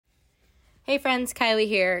Hey friends, Kylie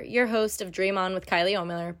here, your host of Dream On with Kylie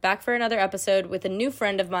Omiller, back for another episode with a new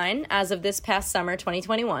friend of mine as of this past summer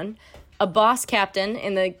 2021, a boss captain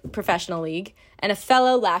in the professional league, and a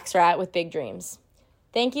fellow lax rat with big dreams.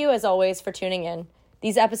 Thank you, as always, for tuning in.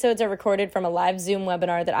 These episodes are recorded from a live Zoom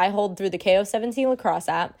webinar that I hold through the KO17 Lacrosse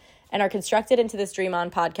app and are constructed into this Dream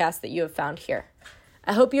On podcast that you have found here.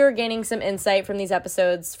 I hope you are gaining some insight from these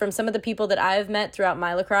episodes from some of the people that I have met throughout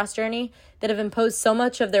my lacrosse journey that have imposed so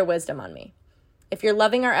much of their wisdom on me. If you're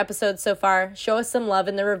loving our episodes so far, show us some love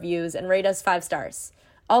in the reviews and rate us 5 stars.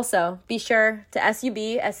 Also, be sure to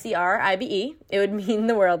SUBSCRIBE. It would mean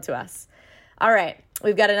the world to us. All right,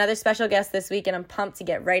 we've got another special guest this week, and I'm pumped to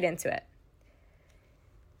get right into it.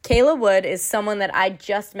 Kayla Wood is someone that I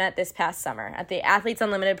just met this past summer at the Athletes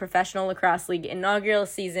Unlimited Professional Lacrosse League inaugural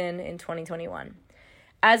season in 2021.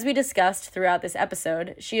 As we discussed throughout this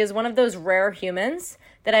episode, she is one of those rare humans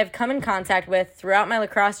that I've come in contact with throughout my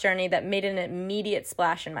lacrosse journey that made an immediate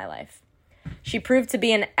splash in my life. She proved to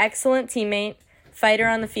be an excellent teammate, fighter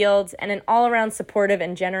on the field, and an all-around supportive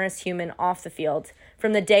and generous human off the field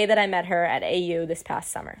from the day that I met her at AU this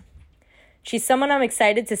past summer. She's someone I'm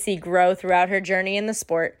excited to see grow throughout her journey in the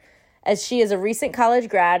sport, as she is a recent college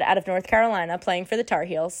grad out of North Carolina playing for the Tar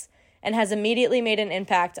Heels, and has immediately made an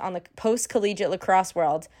impact on the post-collegiate lacrosse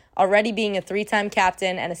world, already being a 3-time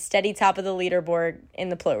captain and a steady top of the leaderboard in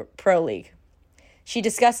the pro league. She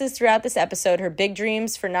discusses throughout this episode her big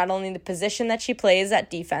dreams for not only the position that she plays at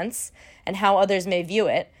defense and how others may view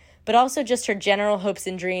it, but also just her general hopes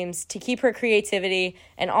and dreams to keep her creativity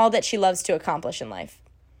and all that she loves to accomplish in life.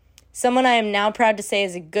 Someone I am now proud to say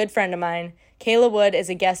is a good friend of mine, Kayla Wood is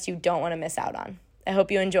a guest you don't want to miss out on. I hope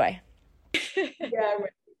you enjoy. Yeah.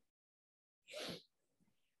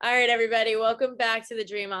 All right, everybody, welcome back to the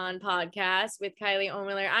Dream On podcast with Kylie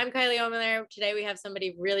Omiller. I'm Kylie Omiller. Today we have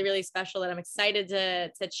somebody really, really special that I'm excited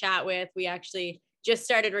to chat with. We actually just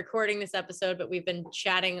started recording this episode, but we've been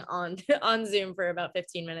chatting on Zoom for about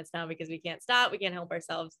 15 minutes now because we can't stop. We can't help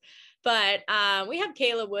ourselves. But we have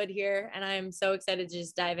Kayla Wood here, and I'm so excited to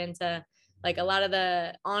just dive into like a lot of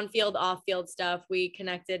the on-field, off-field stuff. We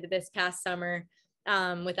connected this past summer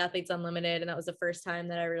with Athletes Unlimited, and that was the first time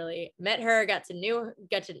that I really met her, got to know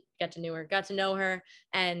her,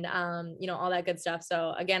 and all that good stuff.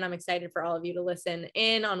 So again, I'm excited for all of you to listen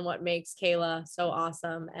in on what makes Kayla so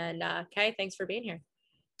awesome. And Kay, thanks for being here.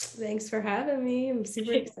 Thanks for having me. I'm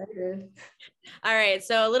super excited. All right.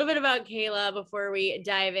 So a little bit about Kayla before we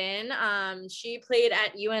dive in. She played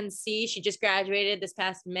at UNC. She just graduated this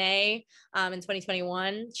past May in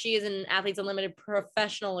 2021. She is an Athletes Unlimited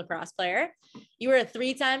professional lacrosse player. You were a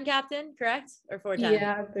 3-time captain, correct? Or 4-time?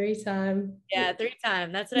 Yeah, 3-time. Yeah,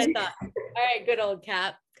 3-time. That's what I thought. All right. Good old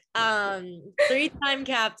Cap. 3-time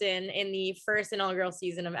captain in the first inaugural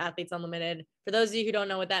season of Athletes Unlimited. For those of you who don't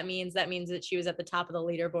know what that means that she was at the top of the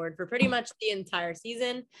leaderboard for pretty much the entire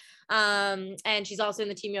season. And she's also in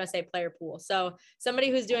the Team USA player pool. So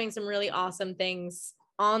somebody who's doing some really awesome things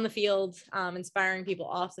on the field, inspiring people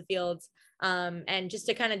off the field. And just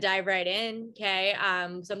to kind of dive right in, okay,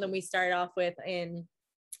 something we started off with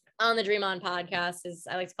on the Dream On podcast is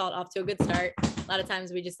I like to call it off to a good start. A lot of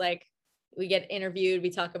times we get interviewed,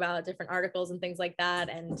 we talk about different articles and things like that.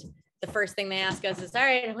 And the first thing they ask us is, all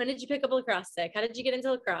right, when did you pick up a lacrosse stick? How did you get into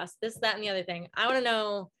lacrosse? This, that, and the other thing. I want to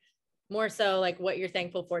know more so like what you're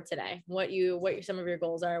thankful for today, what some of your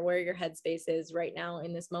goals are, where your headspace is right now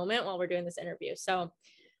in this moment while we're doing this interview. So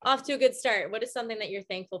off to a good start. What is something that you're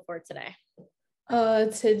thankful for today?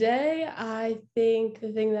 Today, I think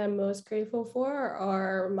the thing that I'm most grateful for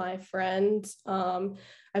are my friends. I've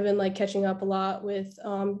been catching up a lot with,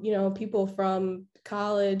 people from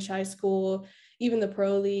college, high school, even the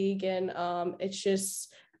pro league. And it's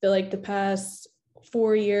just, I feel like the past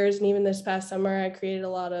 4 years and even this past summer, I created a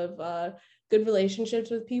lot of good relationships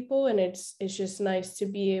with people. And it's just nice to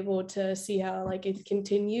be able to see how it's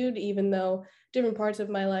continued, even though different parts of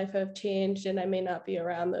my life have changed and I may not be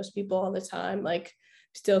around those people all the time,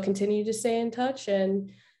 still continue to stay in touch. And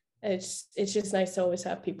it's just nice to always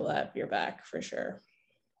have people at your back for sure.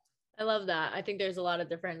 I love that. I think there's a lot of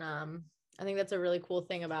different, I think that's a really cool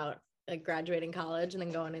thing about graduating college and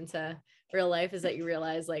then going into real life is that you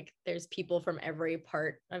realize there's people from every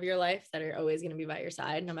part of your life that are always going to be by your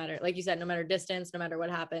side, no matter, like you said, no matter distance, no matter what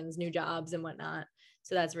happens, new jobs and whatnot.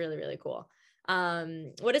 So that's really, really cool.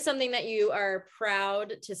 What is something that you are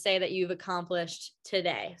proud to say that you've accomplished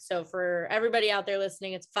today? So for everybody out there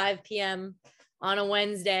listening, it's 5 p.m. on a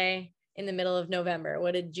Wednesday in the middle of November.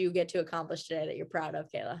 What did you get to accomplish today that you're proud of,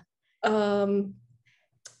 Kayla?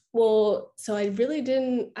 Well, so I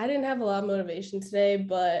didn't have a lot of motivation today,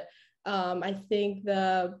 but I think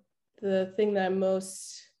the thing that I'm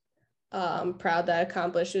most proud that I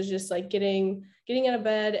accomplished was just like getting out of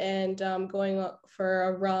bed and going for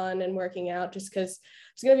a run and working out, just because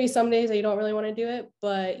it's going to be some days that you don't really want to do it,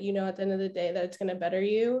 but you know, at the end of the day that it's going to better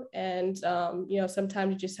you. And you know,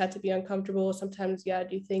 sometimes you just have to be uncomfortable. Sometimes you got to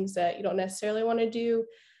do things that you don't necessarily want to do,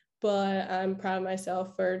 but I'm proud of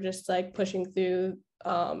myself for just like pushing through,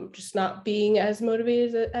 just not being as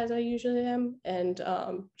motivated as I usually am. And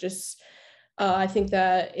just I think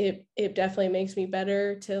that it definitely makes me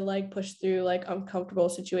better to like push through like uncomfortable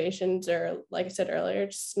situations, or like I said earlier,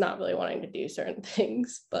 just not really wanting to do certain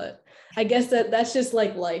things. But I guess that's just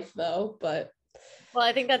like life though. But well,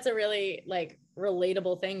 I think that's a really like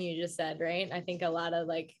relatable thing you just said, right? I think a lot of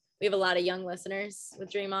like we have a lot of young listeners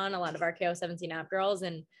with Dream On, a lot of our KO17 app girls,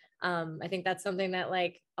 and I think that's something that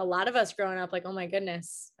like a lot of us growing up, like, oh my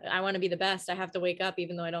goodness, I want to be the best. I have to wake up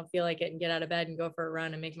even though I don't feel like it, and get out of bed and go for a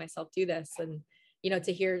run and make myself do this. And, you know,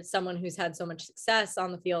 to hear someone who's had so much success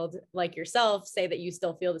on the field like yourself say that you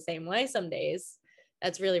still feel the same way some days,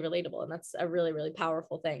 that's really relatable. And that's a really, really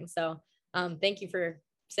powerful thing. So thank you for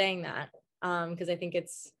saying that. Because I think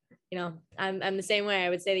it's, you know, I'm the same way. I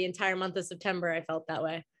would say the entire month of September, I felt that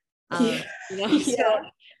way. yeah. You know, so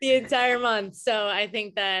the entire month. So I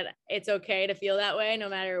think that it's okay to feel that way, no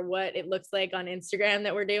matter what it looks like on Instagram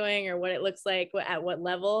that we're doing, or what it looks like at what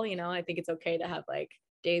level. You know, I think it's okay to have like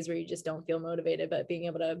days where you just don't feel motivated, but being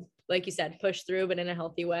able to, like you said, push through, but in a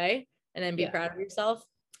healthy way, and then be proud of yourself.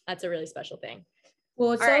 That's a really special thing.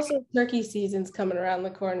 Well, it's also turkey season's coming around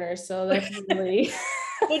the corner, so that's really.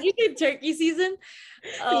 Did you say turkey season?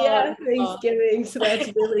 Yeah, Thanksgiving. So that's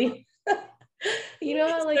really. You know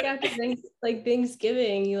how like after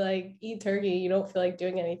Thanksgiving you like eat turkey, you don't feel like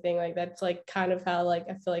doing anything. Like that's like kind of how like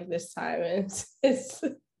I feel like this time is it's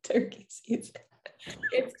turkey season.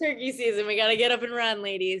 It's turkey season. We got to get up and run,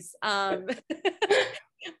 ladies. I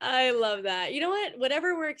love that. You know what?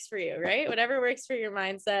 Whatever works for you, right? Whatever works for your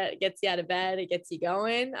mindset, gets you out of bed, it gets you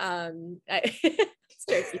going. It's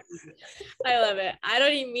turkey season. I love it. I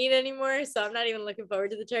don't eat meat anymore, so I'm not even looking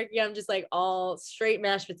forward to the turkey. I'm just like all straight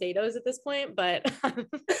mashed potatoes at this point, but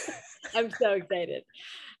I'm so excited.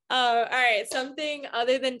 All right. Something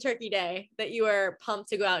other than Turkey Day that you are pumped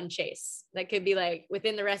to go out and chase. That could be like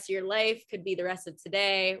within the rest of your life, could be the rest of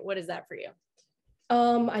today. What is that for you?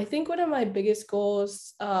 I think one of my biggest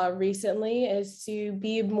goals recently is to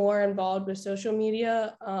be more involved with social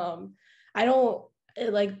media. I don't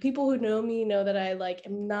like people who know me know that I like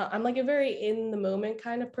I'm like a very in the moment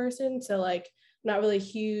kind of person. So like not really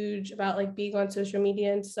huge about like being on social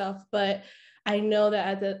media and stuff, but I know that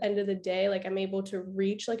at the end of the day, like I'm able to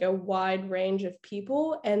reach like a wide range of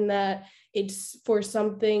people, and that it's for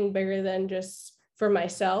something bigger than just for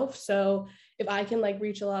myself. So if I can like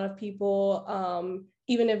reach a lot of people,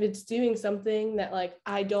 even if it's doing something that like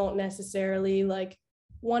I don't necessarily like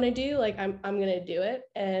want to do, like I'm gonna do it.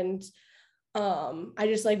 And I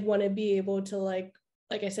just like want to be able to like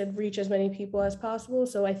I said, reach as many people as possible.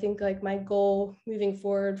 So I think like my goal moving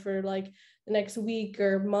forward for like the next week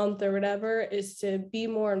or month or whatever is to be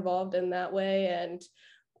more involved in that way. And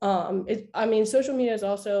I mean, social media is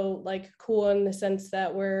also like cool in the sense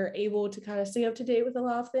that we're able to kind of stay up to date with a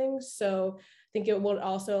lot of things. So I think it will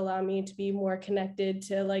also allow me to be more connected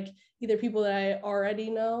to like either people that I already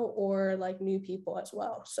know or like new people as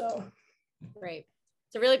well. So right.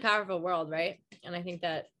 It's a really powerful world, right? And I think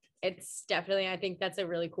that it's definitely, I think that's a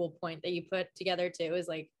really cool point that you put together too, is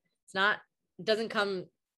like, it doesn't come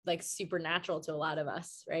like supernatural to a lot of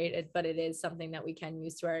us, right? But it is something that we can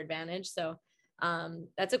use to our advantage. So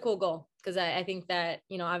that's a cool goal, because I think that,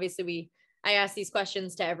 you know, obviously I ask these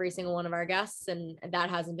questions to every single one of our guests, and that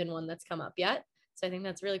hasn't been one that's come up yet. So I think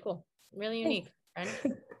that's really cool, really unique.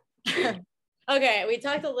 Right? Okay, we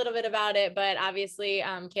talked a little bit about it, but obviously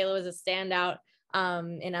Kayla was a standout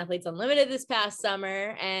in Athletes Unlimited this past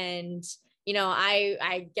summer. And, you know,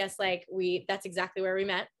 I guess like that's exactly where we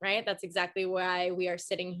met, right? That's exactly why we are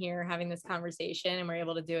sitting here having this conversation, and we're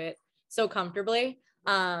able to do it so comfortably.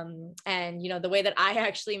 And, you know, the way that I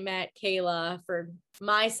actually met Kayla for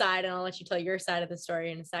my side, and I'll let you tell your side of the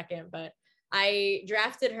story in a second, but I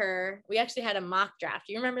drafted her. We actually had a mock draft.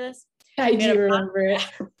 Do you remember this? I do remember it.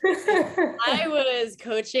 I was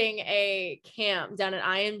coaching a camp down at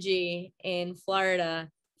IMG in Florida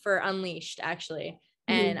for Unleashed, actually.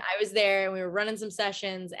 And I was there, and we were running some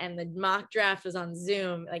sessions, and the mock draft was on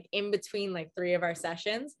Zoom, like in between like 3 of our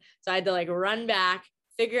sessions. So I had to like run back,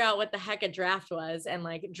 figure out what the heck a draft was, and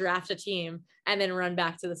like draft a team, and then run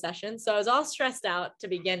back to the session. So I was all stressed out to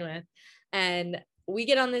begin with. And we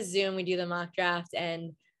get on this Zoom, we do the mock draft,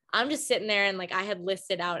 and I'm just sitting there, and like I had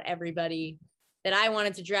listed out everybody that I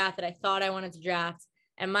wanted to draft, that I thought I wanted to draft.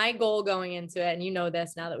 And my goal going into it, and you know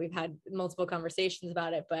this now that we've had multiple conversations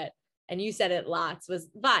about it, and you said it lots, was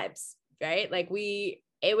vibes, right? Like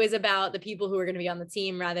it was about the people who were going to be on the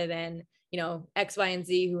team rather than, X, Y, and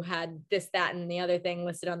Z who had this, that, and the other thing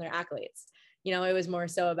listed on their accolades. It was more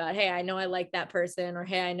so about, hey, I know I like that person, or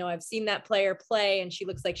hey, I know I've seen that player play and she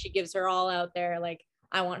looks like she gives her all out there. Like,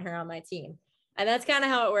 I want her on my team. And that's kind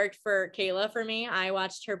of how it worked for Kayla for me. I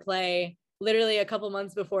watched her play literally a couple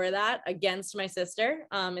months before that against my sister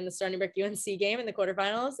in the Stony Brook UNC game in the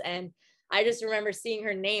quarterfinals. And I just remember seeing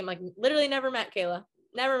her name, like literally never met Kayla,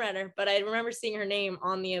 never met her, but I remember seeing her name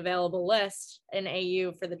on the available list in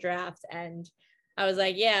AU for the draft. And I was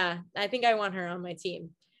like, yeah, I think I want her on my team.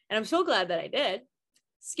 And I'm so glad that I did.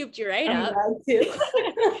 Scooped you right up.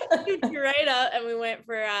 Scooped you right up. And we went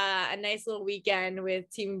for a nice little weekend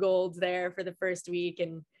with Team Golds there for the first week.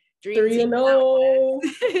 And Dream Team that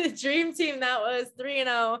was. Dream Team that was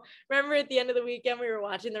 3-0. Remember at the end of the weekend, we were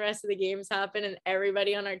watching the rest of the games happen and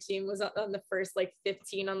everybody on our team was on the first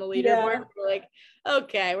 15 on the leaderboard. Yeah. We're like,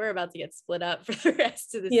 okay, we're about to get split up for the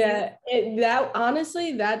rest of the season.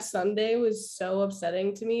 Honestly, that Sunday was so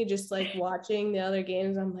upsetting to me. Just watching the other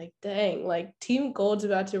games, I'm like, dang, Team Gold's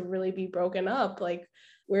about to really be broken up.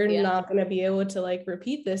 We're not going to be able to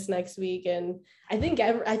repeat this next week. And I think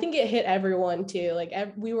it hit everyone too.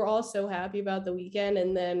 We were all so happy about the weekend.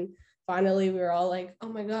 And then finally we were all like, oh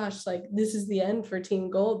my gosh, this is the end for Team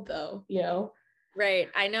Gold though, Right.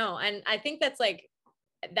 I know. And I think that's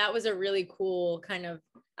that was a really cool kind of,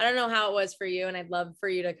 I don't know how it was for you. And I'd love for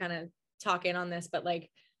you to kind of talk in on this, but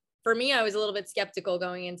for me, I was a little bit skeptical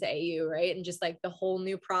going into AU, right? And just the whole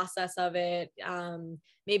new process of it.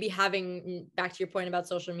 Maybe having, back to your point about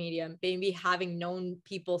social media, maybe having known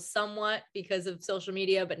people somewhat because of social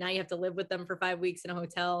media, but now you have to live with them for 5 weeks in a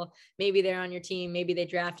hotel. Maybe they're on your team. Maybe they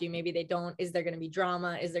draft you. Maybe they don't. Is there going to be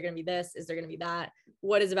drama? Is there going to be this? Is there going to be that?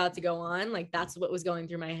 What is about to go on? That's what was going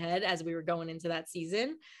through my head as we were going into that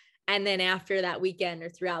season. And then after that weekend or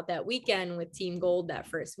throughout that weekend with Team Gold, that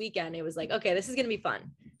first weekend, it was okay, this is going to be fun.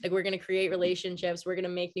 We're going to create relationships. We're going to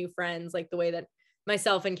make new friends, the way that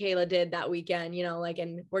myself and Kayla did that weekend,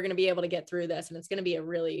 and we're going to be able to get through this. And it's going to be a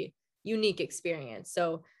really unique experience.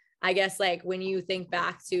 So I guess when you think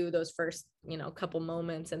back to those first, couple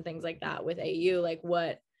moments and things like that with AU,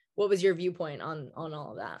 what was your viewpoint on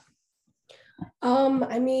all of that? Well,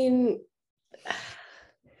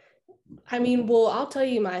 I'll tell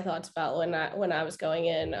you my thoughts about when I was going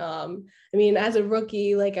in. As a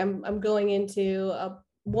rookie, I'm going into a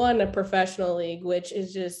professional league, which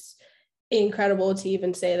is just incredible to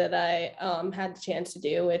even say that I had the chance to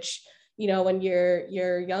do, which, when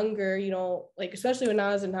you're younger, you don't especially when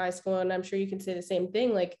I was in high school, and I'm sure you can say the same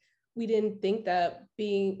thing, we didn't think that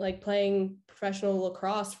being playing professional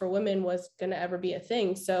lacrosse for women was going to ever be a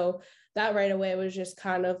thing. So that right away was just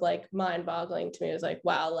kind of mind boggling to me. It was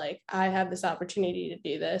wow, I have this opportunity to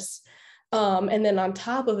do this. And then on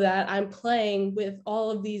top of that, I'm playing with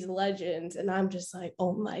all of these legends and I'm just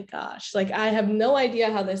oh my gosh, I have no idea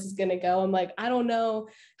how this is going to go. I'm I don't know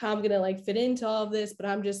how I'm going to fit into all of this, but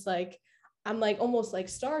I'm just I'm almost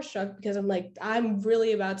starstruck because I'm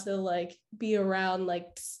really about to be around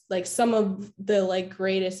some of the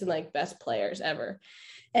greatest and best players ever.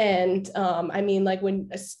 And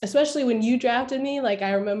especially when you drafted me,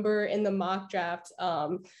 I remember in the mock draft,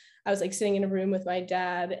 I was sitting in a room with my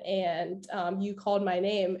dad and you called my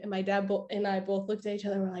name and my dad and I both looked at each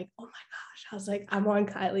other and were oh my gosh, I was I'm on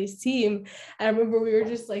Kylie's team. And I remember we were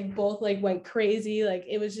just both went crazy.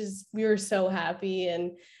 It was just, we were so happy.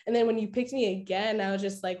 And then when you picked me again, I was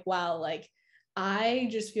just wow, I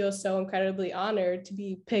just feel so incredibly honored to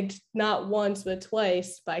be picked not once, but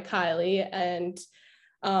twice by Kylie. And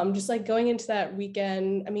just going into that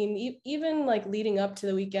weekend, even leading up to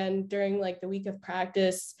the weekend during the week of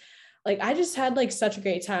practice, I just had such a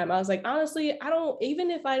great time. I was honestly,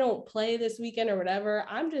 even if I don't play this weekend or whatever,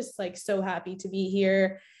 I'm just so happy to be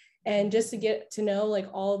here and just to get to know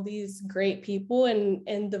all of these great people,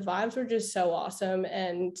 and the vibes were just so awesome.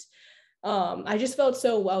 And I just felt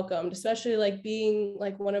so welcomed, especially being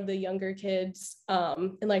one of the younger kids,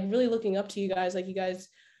 and really looking up to you guys. You guys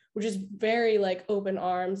were just very open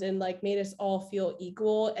arms and made us all feel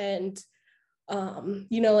equal. And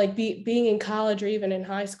being in college or even in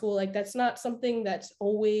high school, that's not something that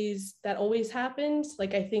always happens.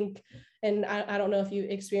 I think, and I don't know if you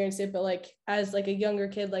experienced it, but as a younger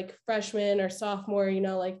kid, freshman or sophomore,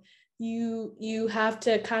 you have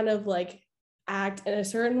to kind of act in a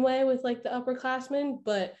certain way with the upperclassmen,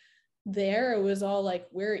 but there it was all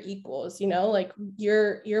we're equals,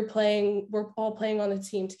 you're playing, we're all playing on the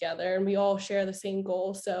team together and we all share the same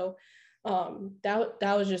goal. So that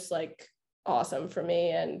was just awesome for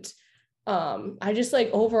me. And I just like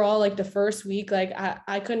overall, like the first week, like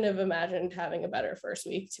I couldn't have imagined having a better first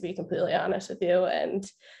week, to be completely honest with you. And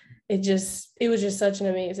it was just such an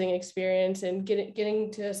amazing experience, and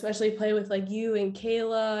getting to especially play with like you and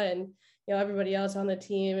Kayla and, you know, everybody else on the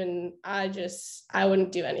team. And I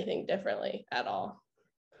wouldn't do anything differently at all.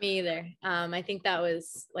 Me either. I think that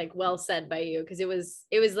was like well said by you, because it was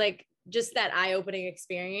like just that eye-opening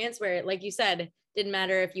experience where, like you said, didn't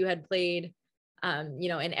matter if you had played you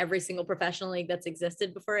know, in every single professional league that's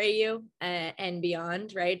existed before AU and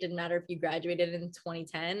beyond, right? Didn't matter if you graduated in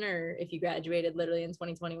 2010 or if you graduated literally in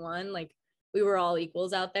 2021. Like, we were all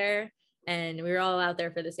equals out there, and we were all out there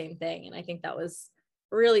for the same thing. And I think that was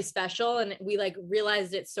really special, and we like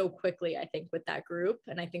realized it so quickly, I think, with that group.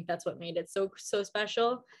 And I think that's what made it so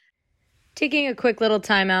special. Taking a quick little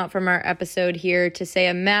time out from our episode here to say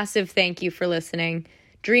a massive thank you for listening.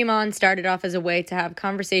 Dream On started off as a way to have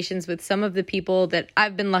conversations with some of the people that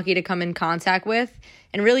I've been lucky to come in contact with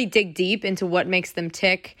and really dig deep into what makes them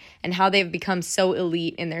tick and how they've become so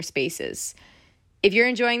elite in their spaces. If you're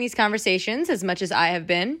enjoying these conversations as much as I have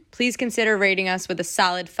been, please consider rating us with a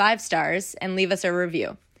solid 5 stars and leave us a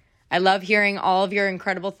review. I love hearing all of your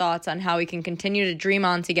incredible thoughts on how we can continue to dream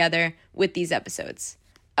on together with these episodes.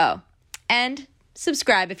 Oh, and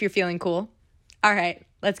subscribe if you're feeling cool. All right,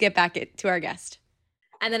 let's get back to our guest.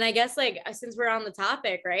 And then I guess, like, since we're on the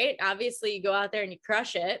topic, right? Obviously, you go out there and you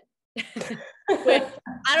crush it. Which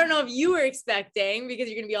I don't know if you were expecting, because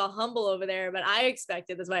you're going to be all humble over there, but I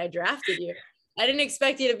expected. That's why I drafted you. I didn't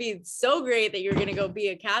expect you to be so great that you're going to go be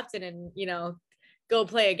a captain and, you know, go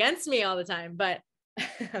play against me all the time. But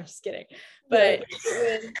I'm just kidding. But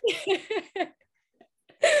it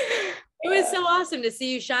was so awesome to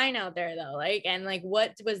see you shine out there, though. Like, and like,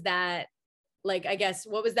 what was that? Like, I guess,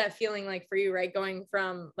 what was that feeling like for you, right? Going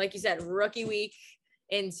from, like you said, rookie week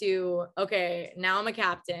into, okay, now I'm a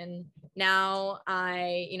captain. Now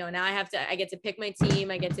I get to pick my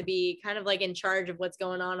team. I get to be kind of like in charge of what's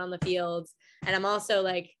going on the fields. And I'm also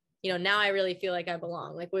like, you know, now I really feel like I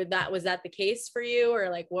belong. Like, was that the case for you?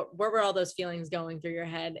 Or like, what were all those feelings going through your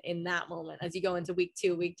head in that moment as you go into week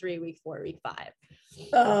 2, week 3, week 4, week 5?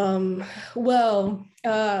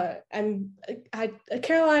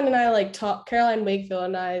 Caroline and I like talk, Caroline Wakefield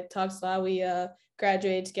and I talked a lot. We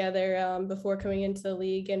graduated together before coming into the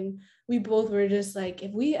league, and we both were just like,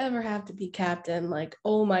 if we ever have to be captain, like,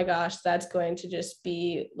 oh my gosh, that's going to just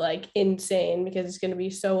be like insane, because it's going to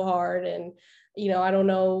be so hard, and, you know, I don't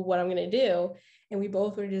know what I'm going to do. And we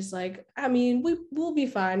both were just like, I mean, we'll be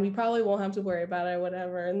fine. We probably won't have to worry about it or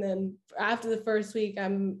whatever. And then after the first week,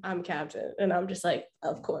 I'm captain. And I'm just like,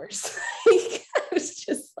 of course.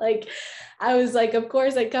 I was like, of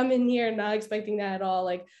course, I come in here not expecting that at all.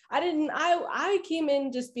 Like, I came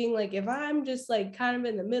in just being like, if I'm just like kind of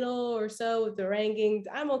in the middle or so with the rankings,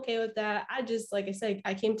 I'm okay with that. I just, like I said,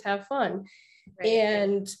 I came to have fun. Right.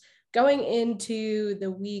 And going into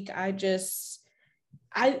the week, I just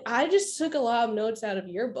took a lot of notes out of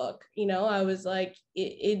your book. You know, I was like,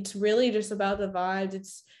 it's really just about the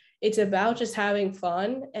vibes. It's about just having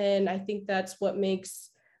fun. And I think that's what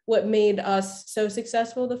made us so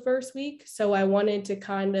successful the first week. So I wanted to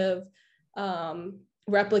kind of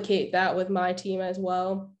replicate that with my team as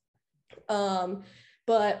well.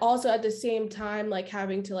 But also at the same time, like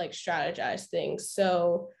having to like strategize things.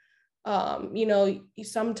 So, you know,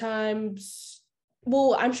 sometimes,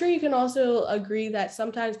 well, I'm sure you can also agree that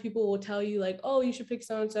sometimes people will tell you like, oh, you should pick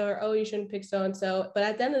so-and-so, or, oh, you shouldn't pick so-and-so. But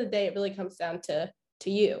at the end of the day, it really comes down to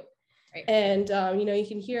you. Right. And, you know, you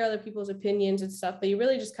can hear other people's opinions and stuff, but you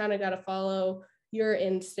really just kind of got to follow your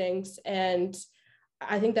instincts. And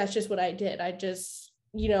I think that's just what I did. I just,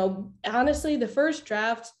 you know, honestly, the first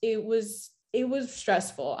draft, it was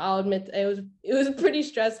stressful. I'll admit it was pretty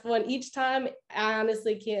stressful. And each time I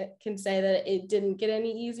honestly can say that it didn't get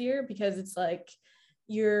any easier, because it's like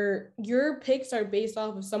your picks are based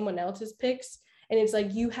off of someone else's picks. And it's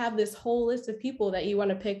like you have this whole list of people that you want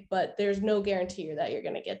to pick, but there's no guarantee that you're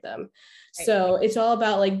going to get them. Right. So it's all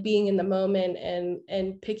about like being in the moment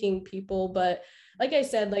and picking people. But like I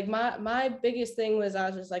said, like my biggest thing was I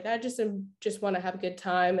was just like, I just want to have a good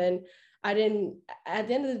time. And I didn't, at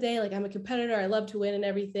the end of the day, like I'm a competitor, I love to win and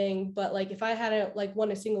everything. But like if I hadn't like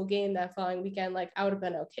won a single game that following weekend, like I would have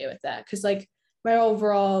been okay with that. Cause like my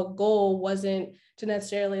overall goal wasn't to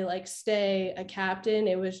necessarily like stay a captain.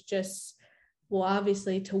 It was just, well,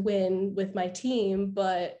 obviously to win with my team,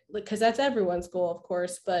 but because that's everyone's goal, of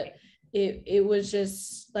course. But it was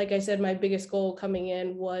just, like I said, my biggest goal coming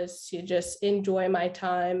in was to just enjoy my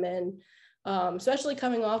time, and especially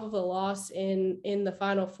coming off of a loss in the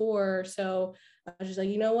Final Four. So I was just like,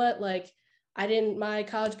 you know what, like my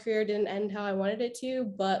college career didn't end how I wanted it to,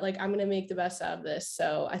 but like I'm going to make the best out of this.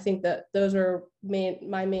 So I think that those are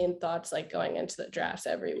my main thoughts, like going into the drafts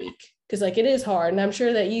every week. Cause like it is hard. And I'm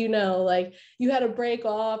sure that, like you had a break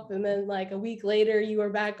off and then like a week later you were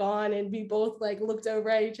back on and we both like looked over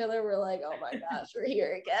at each other. We're like, oh my gosh, we're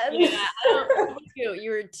here again. Yeah.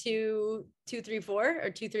 You were 2, 3, 4 or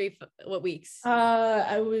 2, 3, what weeks?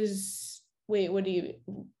 I was, wait, what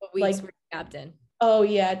weeks were you captain? Oh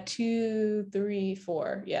yeah, 2, 3,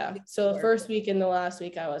 4. Yeah. So the first week and the last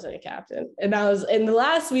week I wasn't a captain. And I was in the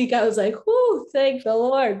last week, I was like, whoo, thank the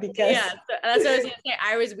Lord. Because so that's what I was gonna say.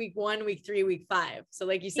 I was week 1, week 3, week 5. So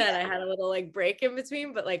like you said, I had a little like break in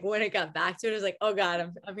between, but like when it got back to it, I was like, oh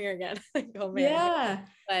God, I'm here again. Like, oh man. Yeah.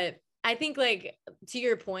 But I think like to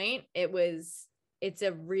your point, it's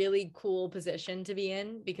a really cool position to be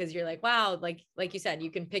in because you're like, wow, like you said,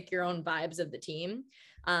 you can pick your own vibes of the team.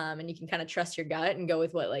 And you can kind of trust your gut and go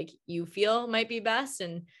with what like you feel might be best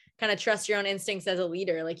and kind of trust your own instincts as a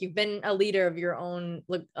leader. Like you've been a leader of your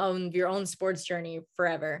own sports journey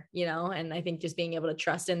forever, and I think just being able to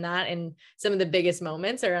trust in that and some of the biggest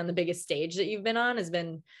moments or on the biggest stage that you've been on has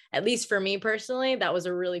been, at least for me personally, that was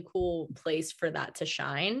a really cool place for that to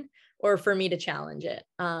shine or for me to challenge it,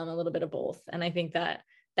 a little bit of both. And I think that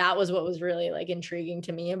was what was really like intriguing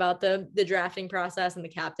to me about the drafting process and the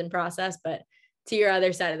captain process. But to your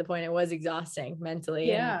other side of the point, it was exhausting mentally.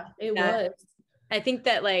 Yeah, it was. I think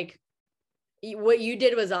that like what you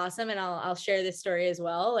did was awesome. And I'll share this story as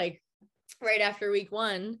well. Like right after week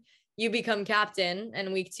 1, you become captain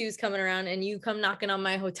and week 2 is coming around and you come knocking on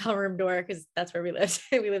my hotel room door. Cause that's where we lived.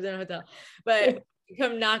 We lived in a hotel, but you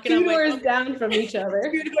come knocking 2 doors down from each other.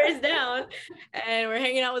 2 doors down, and we're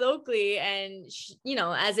hanging out with Oakley. And,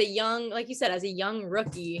 as a young, like you said, as a young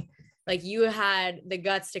rookie, like you had the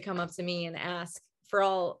guts to come up to me and ask for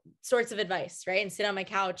all sorts of advice, right? And sit on my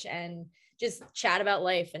couch and just chat about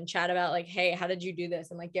life and chat about like, hey, how did you do this?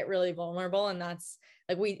 And like get really vulnerable. And that's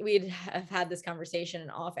like, we'd have had this conversation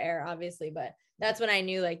off air, obviously, but that's when I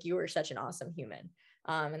knew like you were such an awesome human.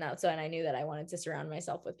 And that's when I knew that I wanted to surround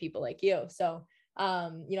myself with people like you. So,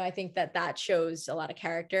 I think that shows a lot of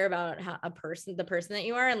character about how the person that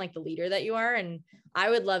you are and like the leader that you are. And I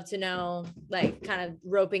would love to know, like kind of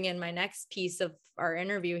roping in my next piece of our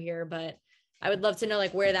interview here, but I would love to know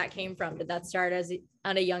like where that came from. Did that start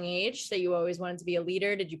at a young age that you always wanted to be a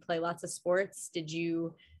leader? Did you play lots of sports? Did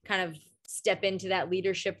you kind of step into that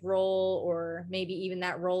leadership role or maybe even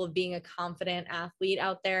that role of being a confident athlete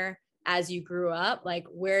out there as you grew up? Like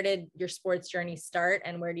where did your sports journey start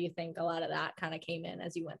and where do you think a lot of that kind of came in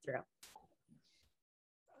as you went through?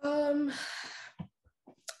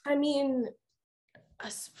 I mean,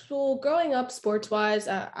 so growing up sports wise,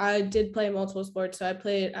 I did play multiple sports. So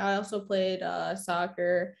I also played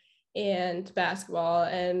soccer and basketball.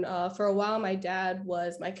 And for a while, my dad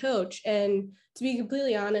was my coach. And to be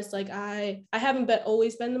completely honest, like I haven't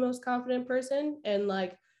always been the most confident person. And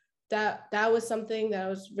like that was something that I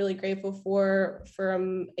was really grateful for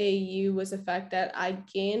from AU was the fact that I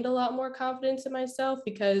gained a lot more confidence in myself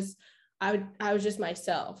because I was just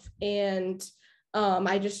myself. And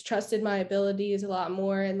I just trusted my abilities a lot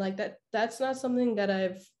more. And like that's not something that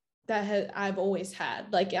I've always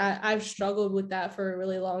had. Like I've struggled with that for a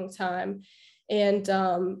really long time. And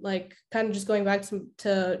like kind of just going back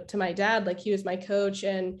to my dad, like he was my coach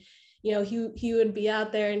and he would be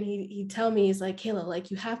out there and he'd tell me, he's like, Kayla,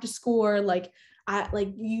 like you have to score, like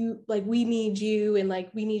we need you and like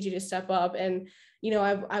we need you to step up. And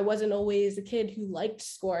I wasn't always a kid who liked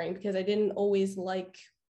scoring because I didn't always like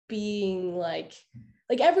being like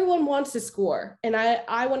everyone wants to score, and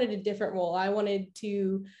I wanted a different role. I wanted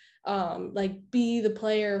to like be the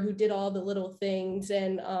player who did all the little things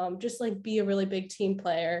and just like be a really big team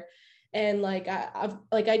player. And like I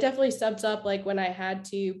definitely stepped up like when I had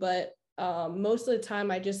to, but most of the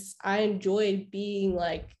time I enjoyed being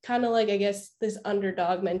like kind of like I guess this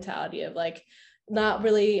underdog mentality of like not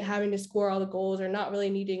really having to score all the goals or not really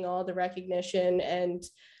needing all the recognition. And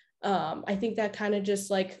I think that kind of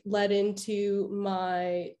just like led into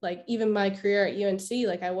my like even my career at UNC.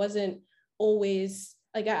 Like I wasn't always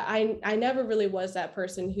like I never really was that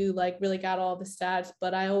person who like really got all the stats,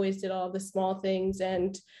 but I always did all the small things.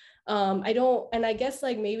 And I guess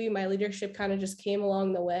like maybe my leadership kind of just came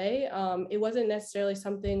along the way. It wasn't necessarily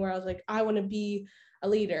something where I was like, I want to be a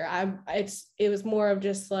leader. It was more of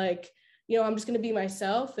just like, I'm just going to be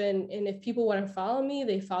myself. And if people want to follow me,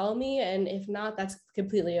 they follow me. And if not, that's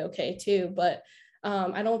completely okay too. But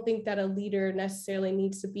I don't think that a leader necessarily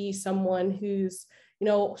needs to be someone who's,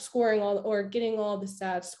 scoring all or getting all the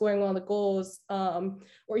stats, scoring all the goals,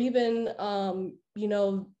 or even,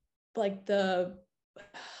 like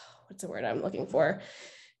what's the word I'm looking for?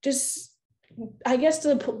 Just, I guess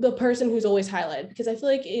the person who's always highlighted, because I feel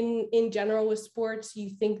like in general with sports, you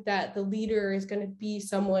think that the leader is going to be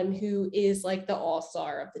someone who is like the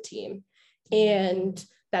all-star of the team. And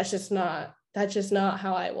that's just not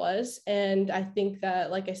how I was. And I think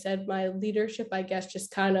that, like I said, my leadership, I guess,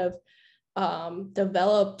 just kind of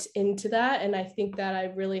developed into that. And I think that I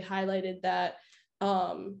really highlighted that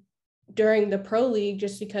during the pro league,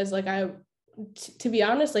 just because like to be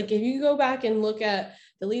honest, like if you go back and look at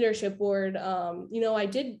the leadership board, I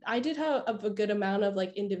did have a good amount of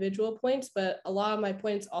like individual points, but a lot of my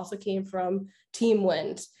points also came from team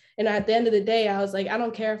wins. And at the end of the day, I was like, I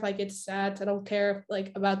don't care if I get stats, I don't care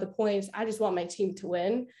like about the points, I just want my team to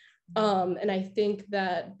win. And I think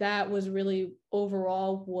that was really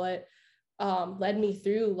overall what led me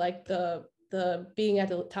through like the being at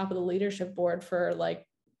the top of the leadership board for like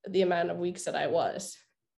the amount of weeks that I was.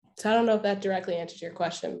 So I don't know if that directly answers your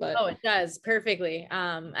question, but it does perfectly.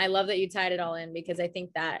 I love that you tied it all in, because I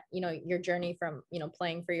think that, your journey from,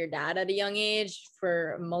 playing for your dad at a young age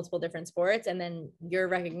for multiple different sports, and then your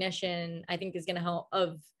recognition, I think is going to help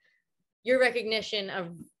of your recognition of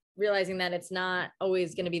realizing that it's not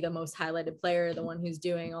always going to be the most highlighted player, the one who's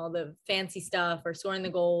doing all the fancy stuff or scoring the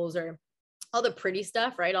goals or all the pretty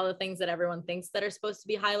stuff, right? All the things that everyone thinks that are supposed to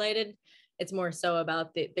be highlighted. It's more so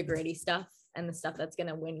about the gritty stuff and the stuff that's going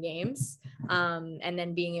to win games. And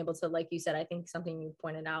then being able to, like you said, I think something you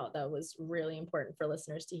pointed out that was really important for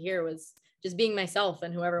listeners to hear was just being myself,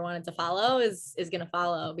 and whoever wanted to follow is going to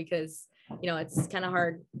follow, because, it's kind of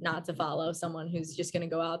hard not to follow someone who's just going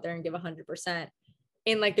to go out there and give 100%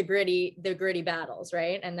 in like the gritty battles.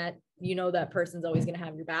 Right. And that, that person's always going to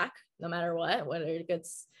have your back no matter what, whether it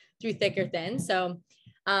gets through thick or thin. So,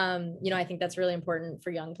 I think that's really important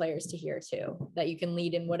for young players to hear too, that you can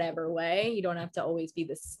lead in whatever way. You don't have to always be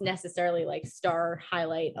this necessarily like star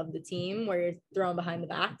highlight of the team where you're thrown behind the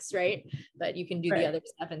backs, right? But you can do the other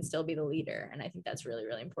stuff and still be the leader. And I think that's really,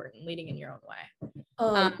 really important, leading in your own way.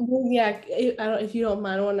 If you don't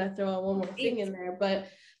mind, I want to throw out one more thing in there, but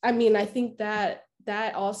I mean, I think that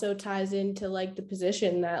also ties into like the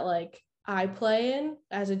position that like I play in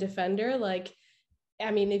as a defender. Like, I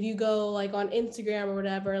mean, if you go like on Instagram or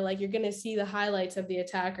whatever, like you're going to see the highlights of the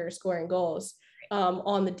attacker scoring goals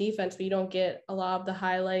on the defense, but you don't get a lot of the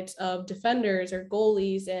highlights of defenders or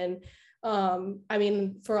goalies. And I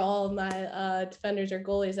mean, for all of my defenders or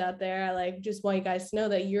goalies out there, I like just want you guys to know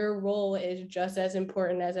that your role is just as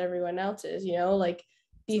important as everyone else's, like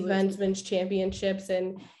defense wins championships.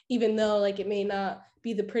 And even though like it may not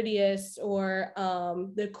be the prettiest or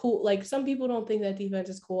the cool, like some people don't think that defense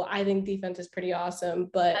is cool. I think defense is pretty awesome,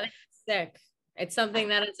 but I think it's sick. It's something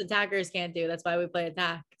that us attackers can't do. That's why we play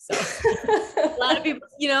attack. So a lot of people,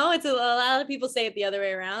 it's a lot of people say it the other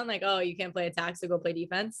way around. Like, oh, you can't play attack, so go play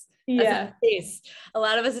defense. That's not the case. A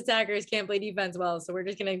lot of us attackers can't play defense well. So we're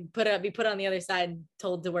just going to be put on the other side and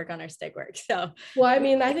told to work on our stick work. So, well, I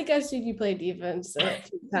mean, I think I've seen you play defense a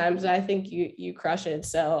few times. I think you crush it.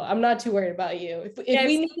 So I'm not too worried about you. If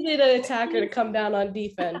we needed an attacker to come down on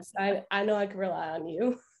defense, I know I can rely on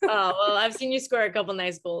you. Oh, well, I've seen you score a couple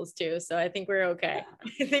nice goals too. So I think we're okay.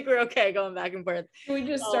 I think we're okay going back and forth. We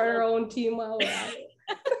just start our own team while we're at it.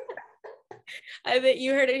 I think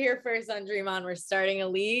you heard it here first on Dream On. We're starting a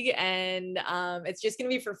league, and it's just going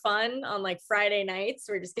to be for fun on like Friday nights.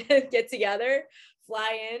 We're just going to get together,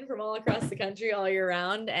 fly in from all across the country all year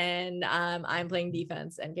round. And I'm playing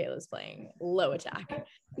defense and Kayla's playing low attack.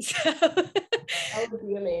 So that would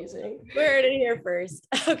be amazing. We heard it here first.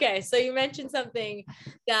 Okay. So you mentioned something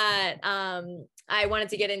that I wanted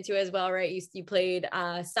to get into as well, right? You played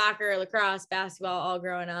soccer, lacrosse, basketball, all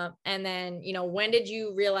growing up. And then, when did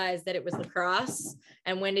you realize that it was lacrosse?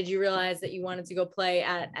 And when did you realize that you wanted to go play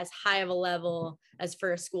at as high of a level as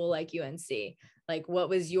for a school like UNC? Like, what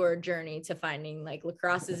was your journey to finding like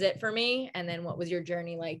lacrosse is it for me? And then what was your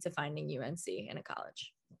journey like to finding UNC in a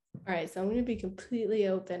college? All right, so I'm going to be completely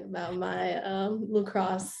open about my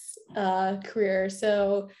lacrosse career.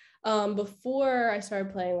 So before I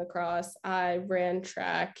started playing lacrosse, I ran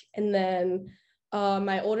track, and then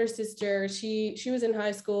my older sister, she was in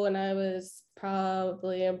high school, and I was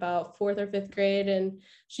probably about 4th or 5th grade, and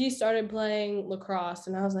she started playing lacrosse,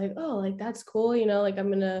 and I was like, oh, like that's cool, like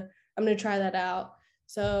I'm gonna try that out.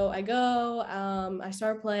 So I go, I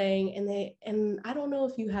start playing, and I don't know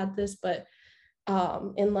if you had this, but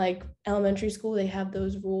in like elementary school, they have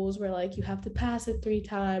those rules where like you have to pass it 3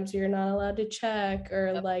 times, you're not allowed to check,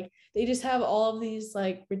 or like they just have all of these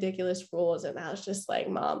like ridiculous rules. And I was just like,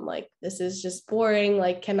 Mom, like this is just boring.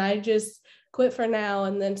 Like, can I just quit for now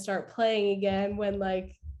and then start playing again when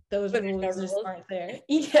like those rules just aren't there?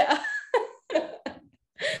 Yeah.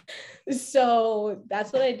 So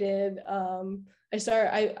that's what I did.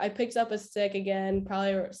 I picked up a stick again,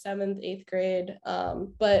 probably seventh, eighth grade.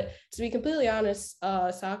 But to be completely honest,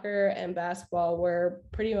 soccer and basketball were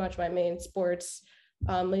pretty much my main sports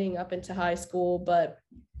leading up into high school. But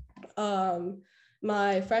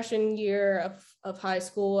my freshman year of high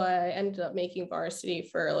school, I ended up making varsity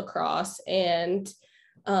for lacrosse. And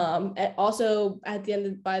also by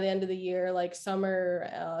the end of the year, like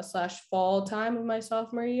summer slash fall time of my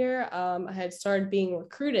sophomore year, I had started being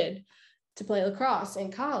recruited to play lacrosse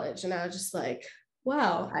in college. And I was just like,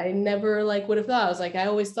 wow, I never like would have thought. I was like, I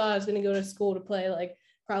always thought I was going to go to school to play like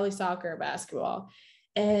probably soccer or basketball.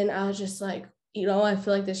 And I was just like, I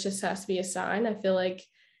feel like this just has to be a sign. I feel like,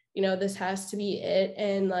 this has to be it.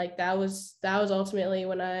 And like that was ultimately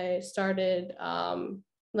when I started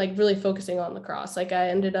like really focusing on lacrosse. Like I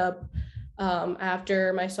ended up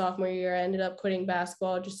after my sophomore year, I ended up quitting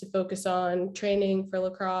basketball just to focus on training for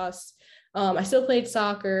lacrosse. I still played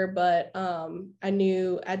soccer, but I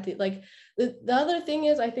knew at the other thing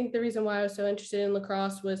is, I think the reason why I was so interested in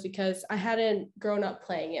lacrosse was because I hadn't grown up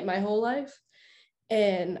playing it my whole life.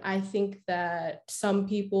 And I think that some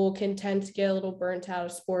people can tend to get a little burnt out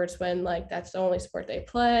of sports when like that's the only sport they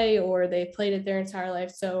play or they played it their entire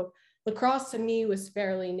life. So lacrosse to me was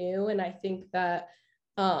fairly new. And I think that,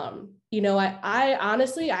 I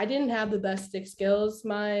honestly, I didn't have the best stick skills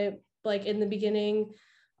in the beginning,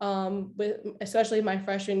 with especially my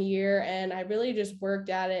freshman year. And I really just worked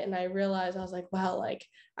at it. And I realized I was like, wow, like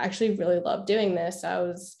I actually really love doing this.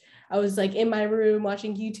 I was like in my room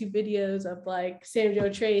watching YouTube videos of like Sam Joe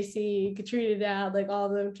Tracy, Katrina Dowd, like all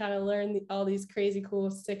of them trying to learn all these crazy cool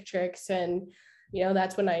stick tricks. And,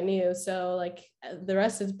 that's when I knew. So like the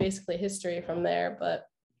rest is basically history from there. But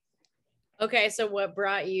okay, so what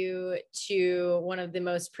brought you to one of the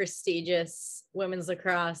most prestigious women's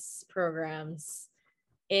lacrosse programs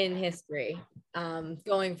in history?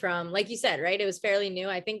 Going from, like you said, right, it was fairly new.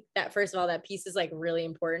 I think that first of all, that piece is like really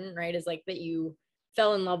important, right? Is like that you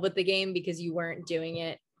fell in love with the game because you weren't doing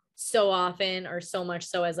it so often or so much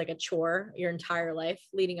so as like a chore your entire life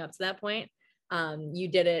leading up to that point. You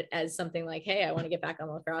did it as something like, hey, I want to get back on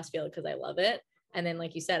the lacrosse field because I love it. And then,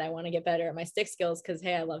 like you said, I want to get better at my stick skills because,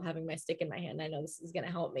 hey, I love having my stick in my hand. I know this is going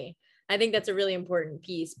to help me. I think that's a really important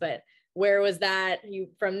piece. But where was that?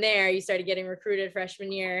 From there, you started getting recruited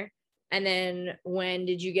freshman year. And then when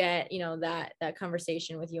did you get, that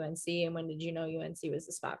conversation with UNC, and when did you know UNC was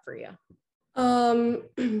the spot for you? So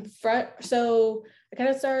I kind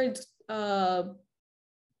of started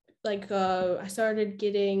I started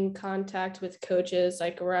getting contact with coaches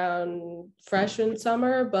like around freshman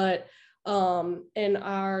summer, but in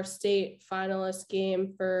our state finalist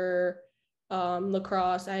game for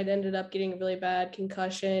lacrosse, I had ended up getting a really bad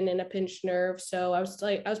concussion and a pinched nerve. So I was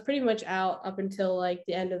pretty much out up until like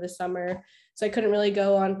the end of the summer. So I couldn't really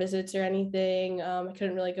go on visits or anything. I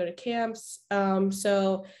couldn't really go to camps.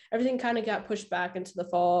 So everything kind of got pushed back into the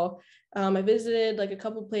fall. I visited like a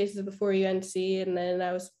couple places before UNC, and then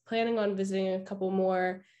I was planning on visiting a couple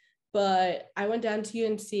more. But I went down to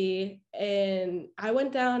UNC, and I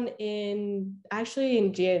went down in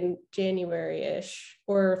January-ish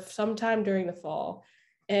or sometime during the fall,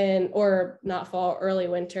 or not fall, early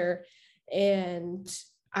winter. And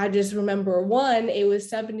I just remember it was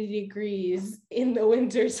 70 degrees in the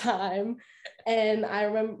winter time. And I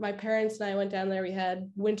remember my parents and I went down there. We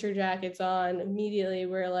had winter jackets on. Immediately,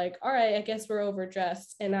 we're like, all right, I guess we're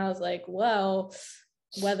overdressed. And I was like, well,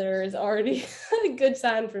 weather is already a good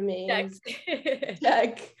sign for me.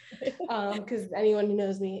 Check. Because anyone who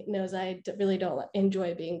knows me knows I really don't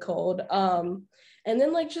enjoy being cold. And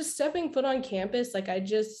then like just stepping foot on campus, like I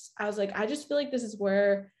was like, I just feel like this is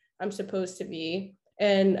where I'm supposed to be.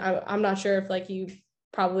 And I'm not sure if like you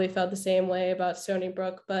probably felt the same way about Stony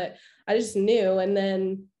Brook, but I just knew. And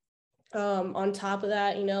then on top of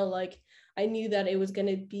that, like I knew that it was going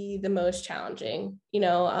to be the most challenging.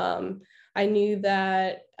 I knew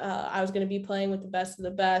that I was going to be playing with the best of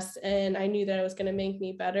the best, and I knew that it was going to make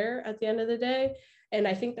me better at the end of the day. And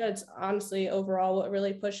I think that's honestly overall what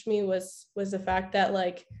really pushed me was the fact that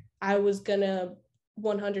like I was going to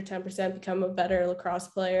 110% become a better lacrosse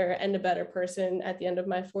player and a better person at the end of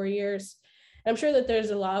my 4 years. I'm sure that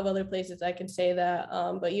there's a lot of other places I can say that,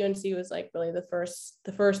 but UNC was like really the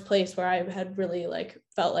first place where I had really like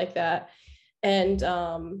felt like that. And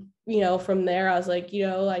from there I was like,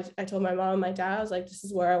 I told my mom and my dad, I was like, this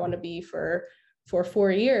is where I want to be for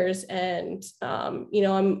 4 years. And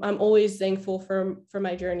I'm always thankful for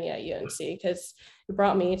my journey at UNC because it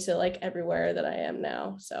brought me to like everywhere that I am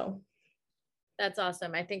now. So that's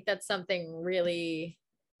awesome. I think that's something really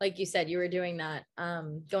like you said, you were doing that,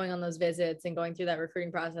 going on those visits and going through that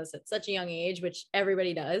recruiting process at such a young age, which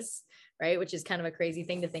everybody does, right? Which is kind of a crazy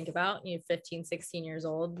thing to think about. You're 15, 16 years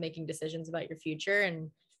old, making decisions about your future. And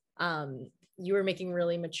you were making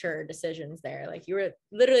really mature decisions there. Like you were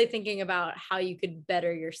literally thinking about how you could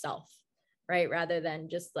better yourself, right? Rather than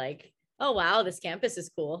just like, oh, wow, this campus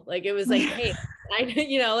is cool. Like it was like, hey,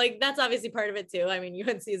 like that's obviously part of it too. I mean,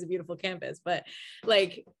 UNC is a beautiful campus, but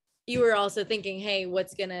like you were also thinking, hey, what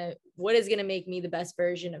is going to make me the best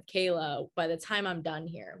version of Kayla by the time I'm done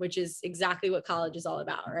here, which is exactly what college is all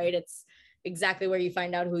about, right? It's exactly where you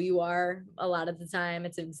find out who you are a lot of the time.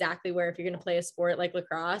 It's exactly where, if you're going to play a sport like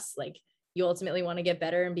lacrosse, like you ultimately want to get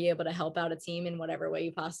better and be able to help out a team in whatever way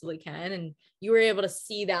you possibly can. And you were able to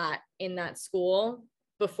see that in that school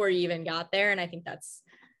before you even got there. And I think that's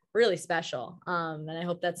really special. And I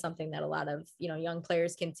hope that's something that a lot of, young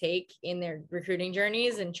players can take in their recruiting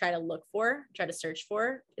journeys and try to search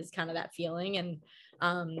for, is kind of that feeling and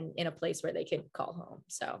in a place where they could call home.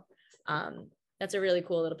 So that's a really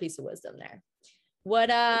cool little piece of wisdom there.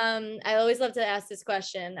 What I always love to ask this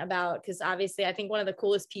question about, because obviously I think one of the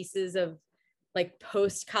coolest pieces of like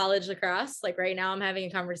post college lacrosse, like right now I'm having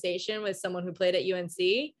a conversation with someone who played at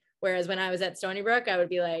UNC, whereas when I was at Stony Brook, I would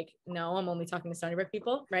be like, no, I'm only talking to Stony Brook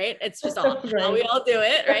people, right? It's just all Right. how we all do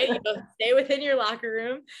it, right? Stay within your locker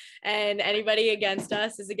room, and anybody against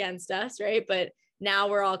us is against us, right? But now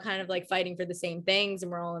we're all kind of like fighting for the same things,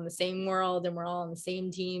 and we're all in the same world, and we're all on the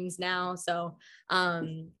same teams now. So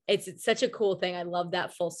it's such a cool thing. I love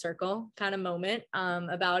that full circle kind of moment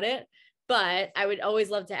about it. But I would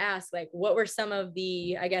always love to ask, like, what were some of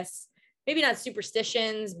the, I guess, maybe not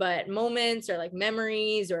superstitions, but moments or like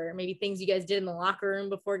memories, or maybe things you guys did in the locker room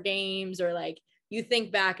before games, or like you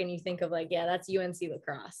think back and you think of like, yeah, that's UNC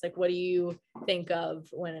lacrosse. Like, what do you think of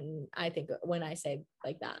when I say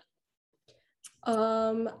like that?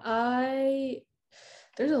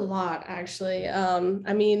 There's a lot actually.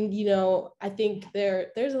 I mean, I think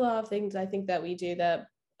there's a lot of things I think that we do that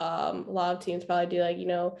a lot of teams probably do, like,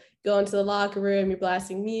 go into the locker room, you're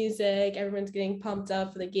blasting music, everyone's getting pumped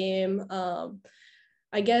up for the game.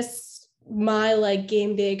 I guess my like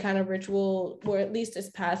game day kind of ritual, or at least this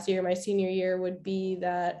past year, my senior year, would be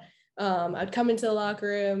that I'd come into the locker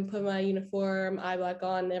room, put my uniform, eye black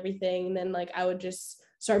on and everything, and then like I would just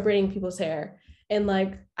start braiding people's hair. And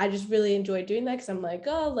like I just really enjoy doing that, because I'm like,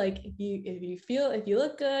 oh, like if you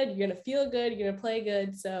look good, you're gonna feel good, you're gonna play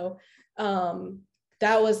good. So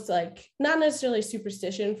that was like not necessarily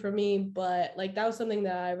superstition for me, but like that was something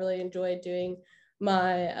that I really enjoyed doing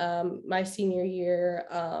my senior year.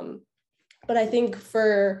 But I think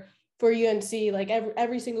for UNC, like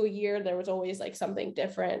every single year there was always like something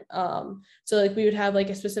different. So like we would have like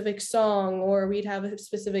a specific song, or we'd have a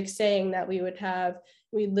specific saying that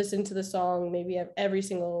we'd listen to the song maybe every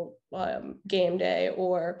single game day,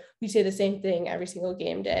 or we say the same thing every single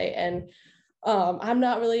game day. And I'm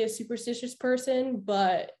not really a superstitious person,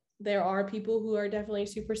 but there are people who are definitely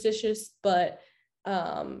superstitious. But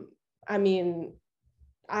I mean,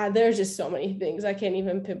 there's just so many things, I can't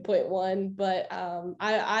even pinpoint one. But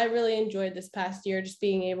I really enjoyed this past year just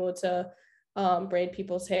being able to braid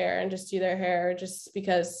people's hair and just do their hair, just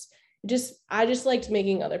because I just liked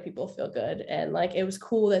making other people feel good. And like it was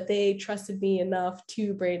cool that they trusted me enough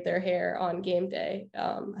to braid their hair on game day.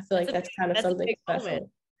 I feel like that's kind of something special.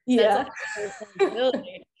 Moment. Yeah.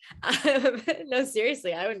 No,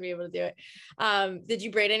 seriously, I wouldn't be able to do it. Did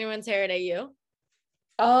you braid anyone's hair at AU?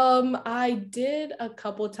 I did a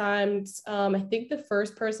couple times. I think the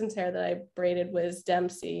first person's hair that I braided was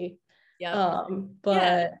Dempsey. Yeah. But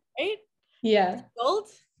yeah, right? Yeah. Gold?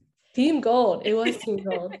 Team Gold. It was Team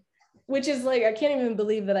Gold. Which is like, I can't even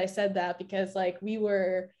believe that I said that, because like we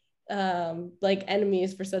were like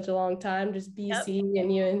enemies for such a long time, just BC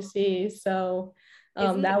and UNC. So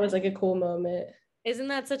that was like a cool moment. Isn't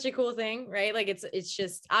that such a cool thing, right? Like it's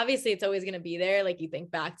just, obviously it's always going to be there. Like you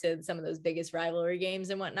think back to some of those biggest rivalry games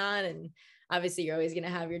and whatnot, and obviously you're always going to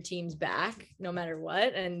have your teams back no matter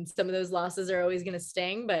what. And some of those losses are always going to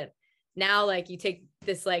sting, but now like you take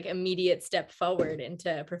this like immediate step forward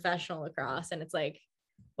into professional lacrosse, and it's like,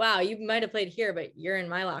 wow, you might have played here, but you're in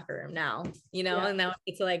my locker room now, yeah. And now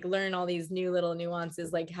it's like learn all these new little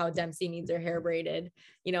nuances, like how Dempsey needs her hair braided,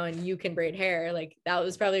 and you can braid hair. Like that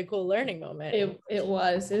was probably a cool learning moment. It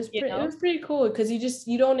was pretty cool, because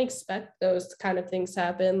you don't expect those kind of things to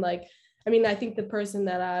happen. Like, I mean, I think the person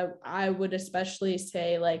that I would especially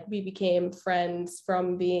say like we became friends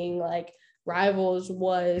from being like rivals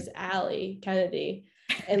was Allie Kennedy.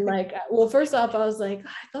 And like, well, first off, I was like,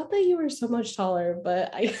 I thought that you were so much taller,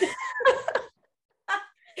 but Allie,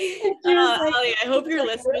 I hope you're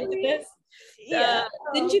listening to this. Yeah.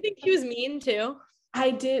 Didn't you think she was mean too?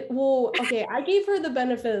 I did. Well, okay. I gave her the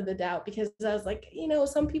benefit of the doubt because I was like,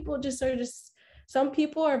 some people some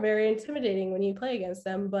people are very intimidating when you play against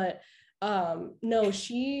them, but no,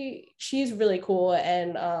 she's really cool.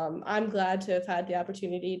 And I'm glad to have had the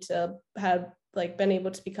opportunity to have like been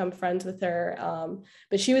able to become friends with her.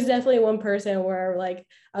 But she was definitely one person where like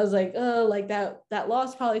I was like, oh, like that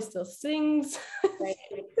loss probably still stings. Right.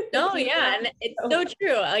 No, yeah, and it's so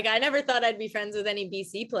true. Like I never thought I'd be friends with any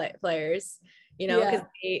BC players, because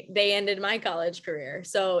they ended my college career.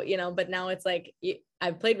 So, but now it's like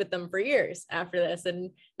I've played with them for years after this, and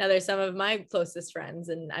now there's some of my closest friends,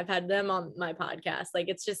 and I've had them on my podcast. Like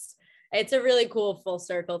it's a really cool full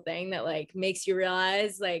circle thing that like makes you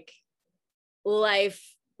realize like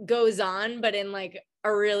life goes on, but in like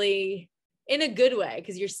in a good way,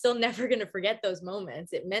 because you're still never going to forget those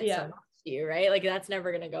moments. It meant so much to you, right? Like that's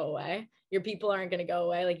never going to go away. Your people aren't going to go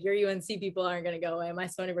away. Like your UNC people aren't going to go away. My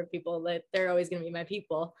Stony Brook people, that they're always going to be my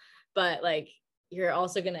people. But like you're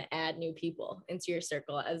also going to add new people into your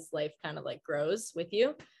circle as life kind of like grows with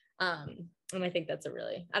you. And I think that's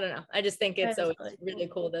I don't know. I just think it's always really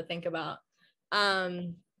cool to think about.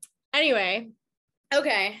 Anyway,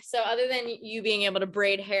 okay. So other than you being able to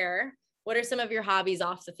braid hair, what are some of your hobbies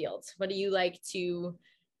off the field? What do you like to,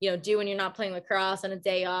 do when you're not playing lacrosse on a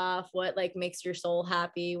day off? What like makes your soul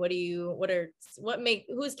happy?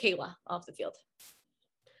 Who's Kayla off the field?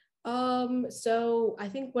 So I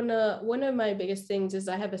think one of my biggest things is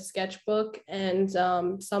I have a sketchbook, and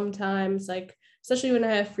sometimes like especially when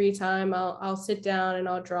I have free time, I'll sit down and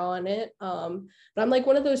I'll draw on it. But I'm like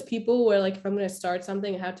one of those people where like if I'm gonna start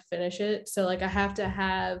something, I have to finish it. So like I have to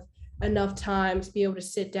have enough time to be able to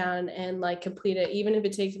sit down and like complete it, even if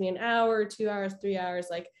it takes me an hour, 2 hours, 3 hours.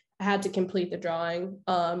 Like I had to complete the drawing.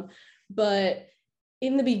 But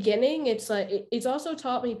in the beginning, it's like it's also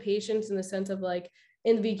taught me patience in the sense of like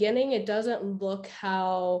in the beginning, it doesn't look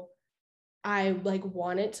how I like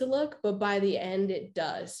want it to look, but by the end it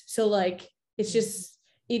does. So like it's just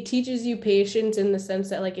it teaches you patience in the sense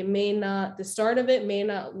that like the start of it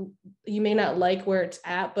you may not like where it's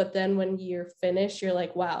at, but then when you're finished, you're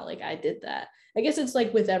like, wow, like I did that. I guess it's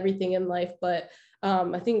like with everything in life, but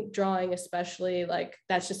I think drawing especially, like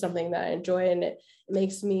that's just something that I enjoy, and it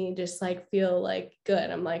makes me just like feel like good.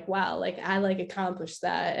 I'm like, wow, like I like accomplished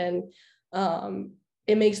that. And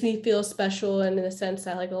it makes me feel special, and in the sense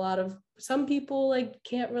that like some people like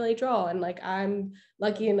can't really draw, and like I'm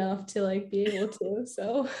lucky enough to like be able to.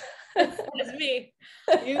 So that's me.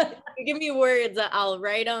 You give me words, I'll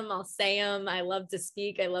write them, I'll say them. I love to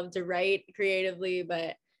speak, I love to write creatively,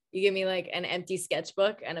 but you give me like an empty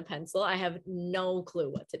sketchbook and a pencil, I have no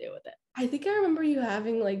clue what to do with it. I think I remember you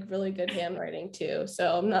having like really good handwriting too,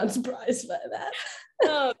 so I'm not surprised by that.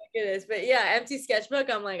 Oh my goodness. But yeah, empty sketchbook,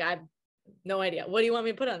 I'm like, I've no idea. What do you want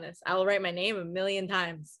me to put on this? I'll write my name 1,000,000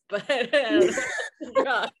 times, but I don't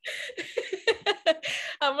know.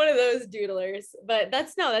 I'm one of those doodlers, but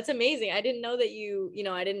that's amazing. I didn't know that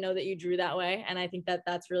I didn't know that you drew that way. And I think that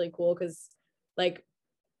that's really cool, because like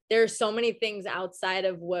there are so many things outside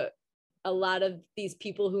of what a lot of these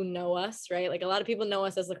people who know us, right? Like a lot of people know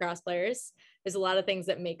us as lacrosse players. There's a lot of things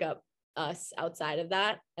that make up us outside of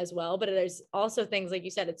that as well. But there's also things, like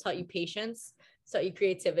you said, it's taught you patience, it's taught you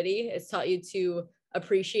creativity, it's taught you to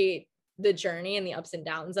appreciate the journey and the ups and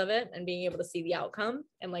downs of it, and being able to see the outcome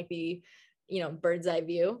and like the, bird's eye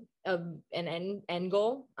view of an end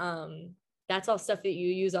goal. That's all stuff that you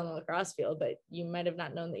use on the lacrosse field, but you might have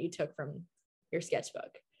not known that you took from your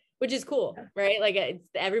sketchbook, which is cool, right? Like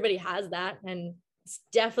everybody has that, and it's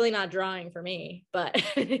definitely not drawing for me, but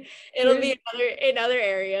it'll be in other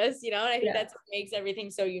areas, and I think that's what makes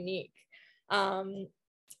everything so unique.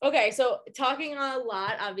 Okay, so talking a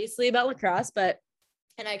lot obviously about lacrosse,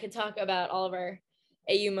 and I could talk about all of our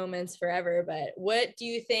AU moments forever, but what do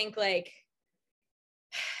you think, like,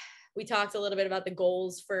 we talked a little bit about the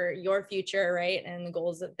goals for your future, right? And the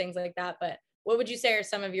goals of things like that, but what would you say are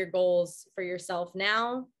some of your goals for yourself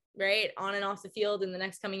now, right? On and off the field in the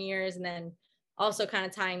next coming years. And then also kind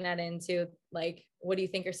of tying that into like, what do you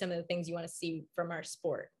think are some of the things you want to see from our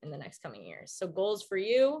sport in the next coming years? So goals for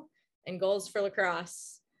you and goals for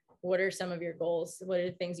lacrosse. What are some of your goals? What are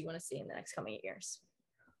the things you want to see in the next coming years?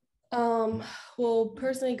 Well,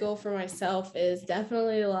 personally, goal for myself is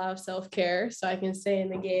definitely a lot of self-care so I can stay in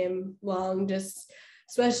the game long, just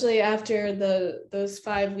especially after those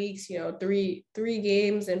 5 weeks, 3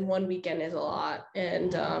 games in 1 weekend is a lot.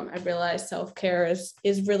 And I realized self-care is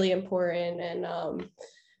really important.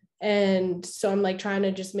 And so I'm like trying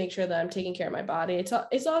to just make sure that I'm taking care of my body.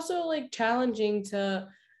 It's also like challenging to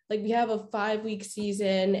like we have a 5-week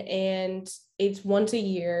season and it's once a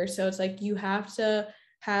year. So it's like you have to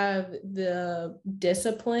have the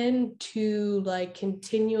discipline to like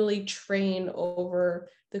continually train over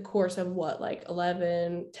the course of what, like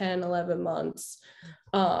 11 months.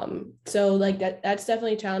 So like that's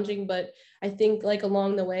definitely challenging, but I think like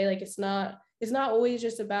along the way, like it's not always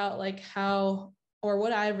just about like how, or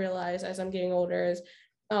what I've realized as I'm getting older is,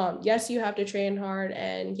 yes, you have to train hard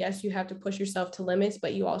and yes, you have to push yourself to limits,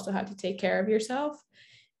 but you also have to take care of yourself.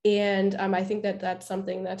 And I think that that's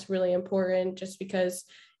something that's really important, just because,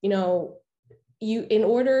 you know, you, in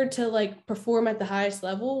order to like perform at the highest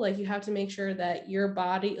level, like you have to make sure that your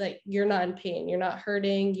body, like you're not in pain, you're not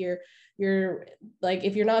hurting, you're like,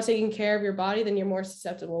 if you're not taking care of your body, then you're more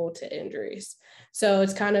susceptible to injuries. So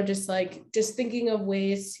it's kind of just like just thinking of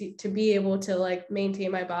ways to be able to like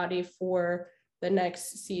maintain my body for the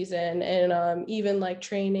next season. And even like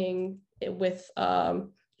training with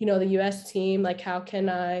you know, the US team, like how can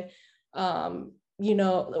I you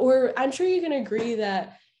know, or I'm sure you can agree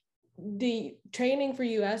that the training for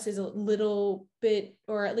US is a little bit,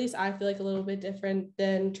 or at least I feel like a little bit different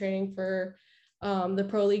than training for the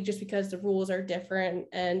pro league, just because the rules are different,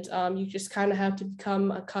 and you just kind of have to become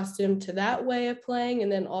accustomed to that way of playing,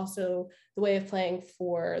 and then also the way of playing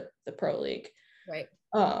for the pro league. Right.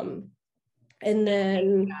 And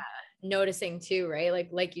then noticing too,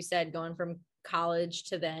 right? Like you said, going from college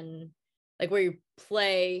to then like where you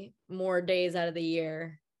play more days out of the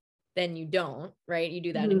year than you don't, right? You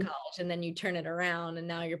do that in college and then you turn it around and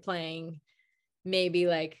now you're playing maybe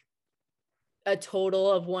like a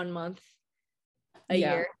total of 1 month a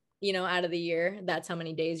year, you know, out of the year. That's how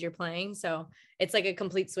many days you're playing. So it's like a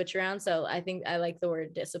complete switch around. So I think I like the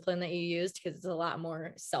word discipline that you used, because it's a lot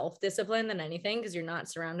more self-discipline than anything, because you're not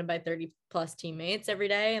surrounded by 30 plus teammates every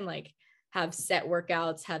day and like have set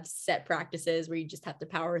workouts, have set practices where you just have to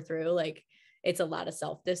power through. Like it's a lot of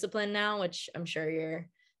self-discipline now, which I'm sure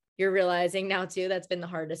you're realizing now too. That's been the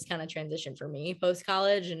hardest kind of transition for me post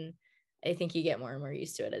college, and I think you get more and more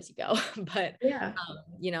used to it as you go. But yeah,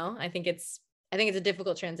 you know, I think it's a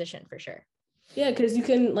difficult transition for sure. Yeah, because you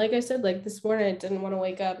can, like I said, like this morning I didn't want to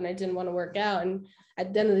wake up and I didn't want to work out, and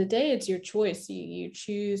at the end of the day it's your choice. You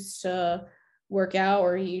choose to work out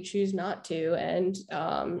or you choose not to, and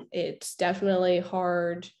it's definitely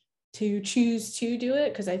hard to choose to do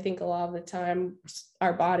it, because I think a lot of the time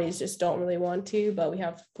our bodies just don't really want to, but we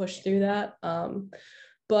have to push through that.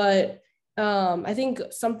 But I think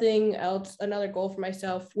something else, another goal for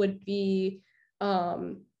myself would be, I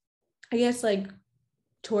guess like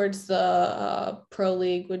towards the pro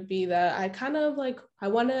league, would be that I kind of like, I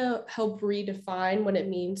want to help redefine what it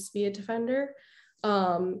means to be a defender.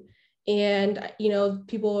 And you know,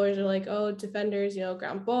 people always are like, oh, defenders, you know,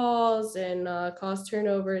 ground balls and cause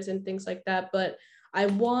turnovers and things like that, but I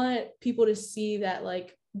want people to see that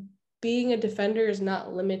like being a defender is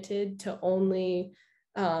not limited to only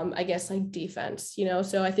I guess like defense, you know.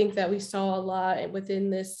 So I think that we saw a lot within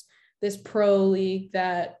this pro league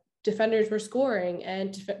that defenders were scoring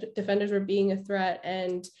and defenders were being a threat.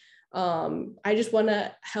 And I just want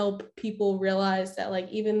to help people realize that like,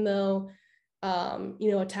 even though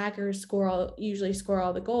you know, attackers usually score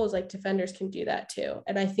all the goals, like defenders can do that too.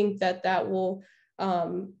 And I think that that will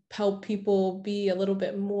help people be a little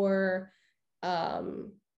bit more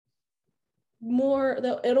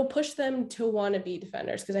it'll push them to want to be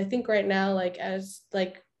defenders. Because I think right now, like, as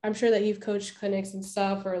like, I'm sure that you've coached clinics and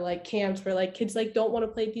stuff, or like camps where like kids like don't want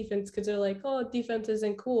to play defense because they're like, oh, defense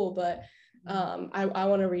isn't cool. But I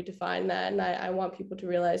want to redefine that, and I want people to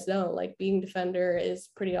realize, no, like being defender is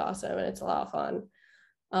pretty awesome and it's a lot of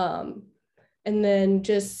fun. And then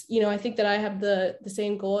just, you know, I think that I have the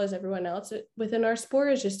same goal as everyone else within our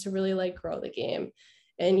sport, is just to really like grow the game.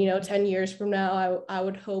 And, you know, 10 years from now, I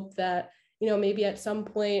would hope that, you know, maybe at some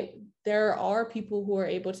point there are people who are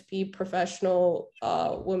able to be professional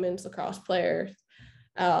women's lacrosse players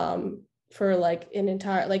for like an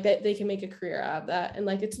entire, like that they can make a career out of that. And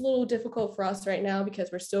like, it's a little difficult for us right now because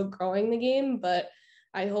we're still growing the game, but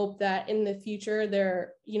I hope that in the future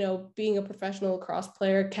there, you know, being a professional lacrosse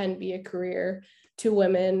player can be a career to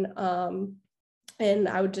women. And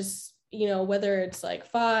I would just, you know, whether it's like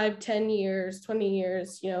 5, 10 years, 20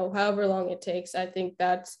 years, you know, however long it takes, I think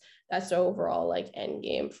that's the overall like end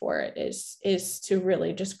game for it, is to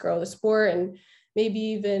really just grow the sport, and maybe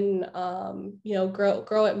even you know,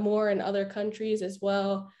 grow it more in other countries as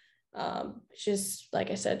well. Just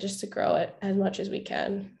like I said, just to grow it as much as we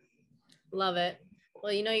can. Love it.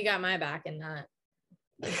 Well, you know, you got my back in that.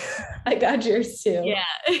 I got yours too.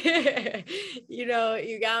 Yeah. You know,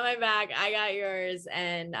 you got my back, I got yours,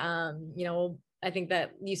 and you know, I think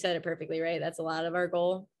that you said it perfectly, right? That's a lot of our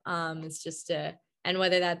goal. It's just to, and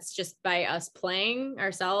whether that's just by us playing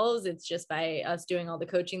ourselves, it's just by us doing all the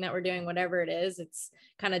coaching that we're doing, whatever it is, it's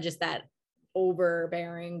kind of just that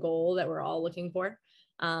overbearing goal that we're all looking for.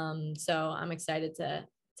 So I'm excited to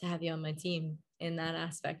have you on my team in that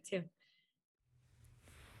aspect too.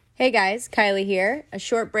 Hey guys, Kylie here. A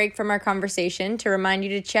short break from our conversation to remind you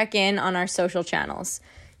to check in on our social channels.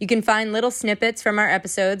 You can find little snippets from our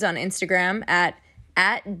episodes on Instagram at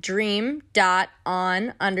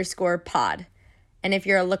dream.on_pod. And if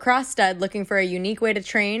you're a lacrosse stud looking for a unique way to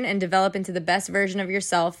train and develop into the best version of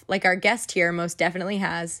yourself, like our guest here most definitely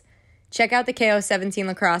has, check out the KO17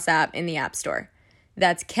 Lacrosse app in the App Store.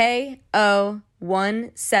 That's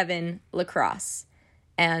KO17 Lacrosse.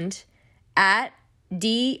 And at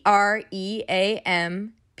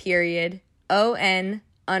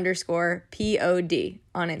DREAM_ON_POD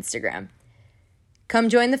on Instagram. Come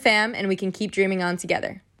join the fam and we can keep dreaming on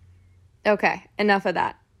together. Okay, enough of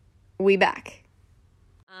that. We back.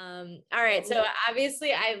 All right, so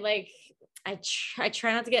obviously I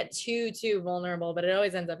try not to get too vulnerable, but it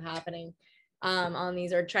always ends up happening on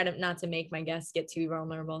these, or try to not to make my guests get too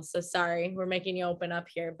vulnerable. So sorry, we're making you open up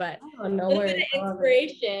here, but no worries.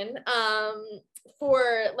 Inspiration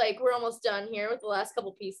for like, we're almost done here with the last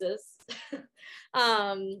couple pieces.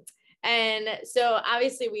 And so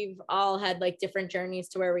obviously we've all had like different journeys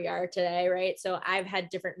to where we are today, right? So I've had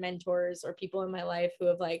different mentors or people in my life who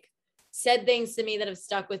have like said things to me that have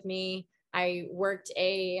stuck with me. I worked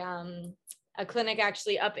a clinic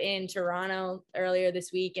actually up in Toronto earlier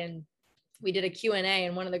this week, and we did a Q&A,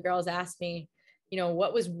 and one of the girls asked me, you know,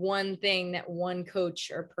 what was one thing that one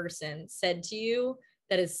coach or person said to you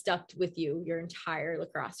that has stuck with you your entire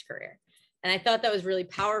lacrosse career? And I thought that was really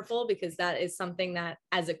powerful, because that is something that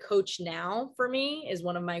as a coach now for me is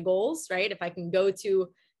one of my goals, right? If I can go to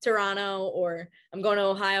Toronto, or I'm going to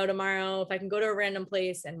Ohio tomorrow, if I can go to a random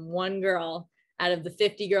place and one girl out of the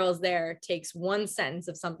 50 girls there takes one sentence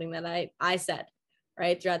of something that I said,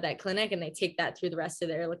 right, throughout that clinic, and they take that through the rest of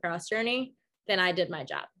their lacrosse journey, then I did my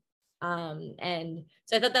job. And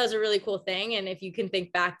so I thought that was a really cool thing. And if you can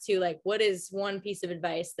think back to like, what is one piece of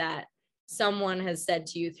advice that someone has said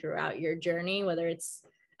to you throughout your journey, whether it's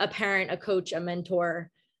a parent, a coach, a mentor,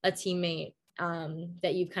 a teammate,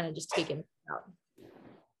 that you've kind of just taken out?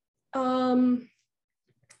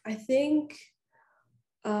 I think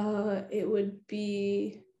it would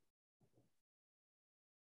be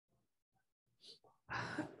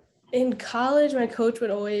in college. My coach would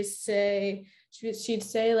always say, she'd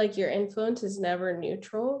say like, your influence is never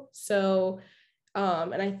neutral. So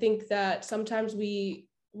and I think that sometimes we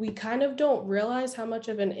kind of don't realize how much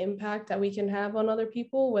of an impact that we can have on other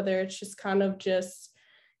people, whether it's just kind of just,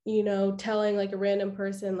 you know, telling like a random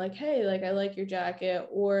person like, hey, like, I like your jacket,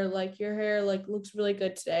 or like, your hair like looks really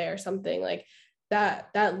good today, or something like that.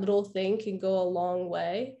 That little thing can go a long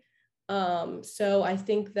way. So I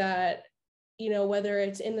think that, you know, whether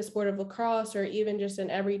it's in the sport of lacrosse or even just in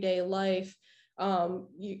everyday life,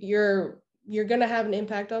 you're going to have an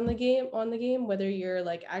impact on the game, whether you're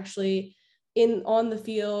like actually on the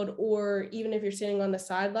field, or even if you're sitting on the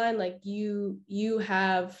sideline, like you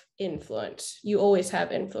have influence. You always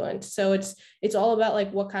have influence. So it's all about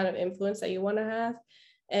like what kind of influence that you want to have.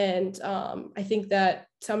 And I think that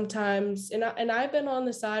sometimes, and I've been on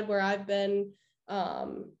the side where I've been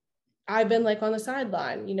like on the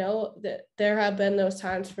sideline, you know, that there have been those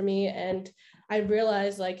times for me. And I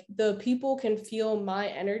realized like the people can feel my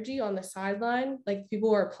energy on the sideline, like people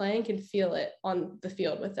who are playing can feel it on the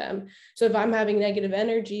field with them. So if I'm having negative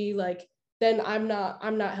energy, like, then I'm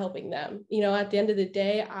not helping them. You know, at the end of the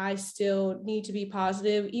day, I still need to be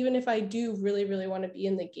positive. Even if I do really, really want to be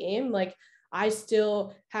in the game, like I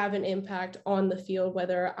still have an impact on the field,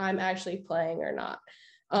 whether I'm actually playing or not.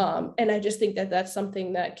 And I just think that that's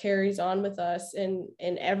something that carries on with us in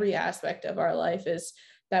every aspect of our life, is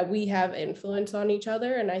that we have influence on each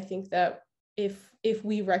other. And I think that if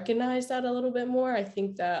we recognize that a little bit more, I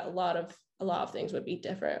think that a lot of things would be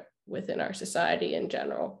different within our society in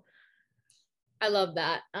general. I love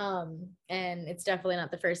that. And it's definitely not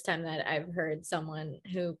the first time that I've heard someone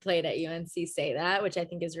who played at UNC say that, which I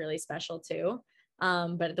think is really special too.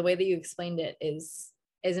 But the way that you explained it is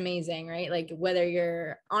amazing, right? Like whether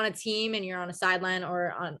you're on a team and you're on a sideline,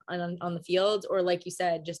 or on the field, or like you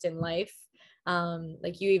said, just in life.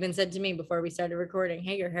 Like you even said to me before we started recording,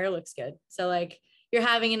 hey, your hair looks good. So like you're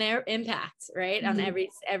having an impact, right? Mm-hmm. On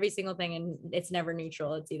every single thing. And it's never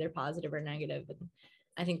neutral. It's either positive or negative. And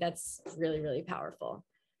I think that's really, really powerful.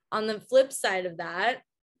 On the flip side of that,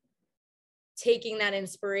 taking that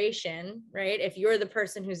inspiration, right? If you're the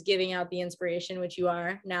person who's giving out the inspiration, which you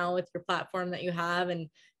are now with your platform that you have and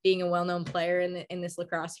being a well-known player in this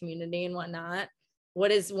lacrosse community and whatnot,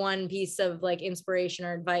 what is one piece of like inspiration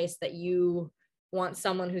or advice that you want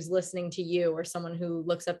someone who's listening to you or someone who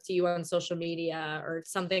looks up to you on social media or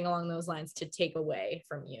something along those lines to take away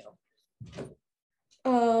from you?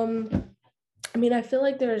 I mean, I feel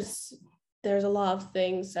like there's a lot of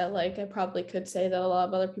things that like I probably could say that a lot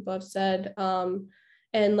of other people have said.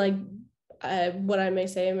 And like what I may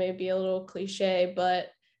say may be a little cliche, but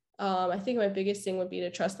I think my biggest thing would be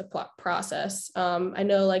to trust the process. I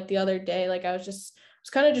know like the other day, like I was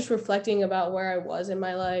kind of just reflecting about where I was in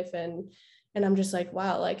my life, and I'm just like,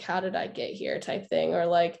 wow, like how did I get here type thing, or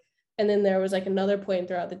like, and then there was like another point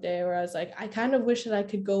throughout the day where I was like, I kind of wish that I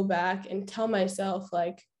could go back and tell myself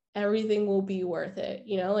like everything will be worth it,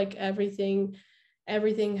 you know, like everything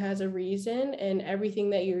has a reason, and everything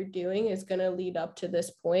that you're doing is going to lead up to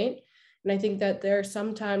this point. And I think that there are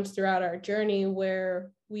some times throughout our journey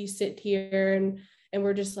where we sit here and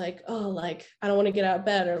we're just like, oh, like I don't want to get out of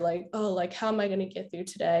bed, or like, oh, like how am I going to get through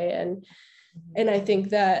today? And I think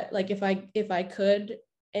that like if I could,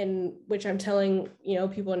 and which I'm telling, you know,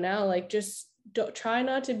 people now, like just don't try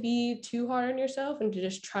not to be too hard on yourself, and to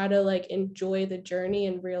just try to like enjoy the journey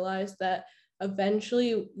and realize that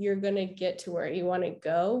eventually you're going to get to where you want to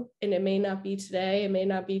go. And it may not be today, it may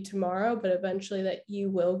not be tomorrow, but eventually that you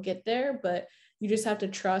will get there. But you just have to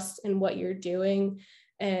trust in what you're doing,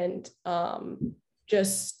 and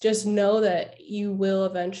just know that you will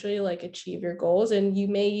eventually like achieve your goals, and you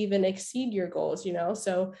may even exceed your goals, you know?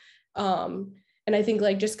 So and I think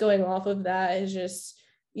like just going off of that is just,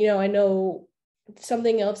 you know, I know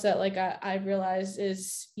something else that like I realized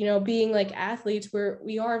is, you know, being like athletes,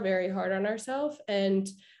 we are very hard on ourselves. And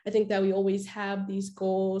I think that we always have these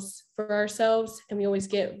goals for ourselves, and we always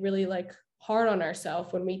get really like hard on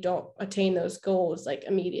ourselves when we don't attain those goals like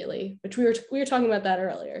immediately, which we were talking about that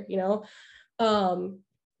earlier, you know?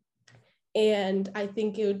 And I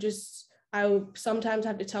think I would sometimes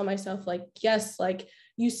have to tell myself like, yes, like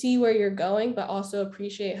you see where you're going, but also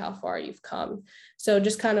appreciate how far you've come. So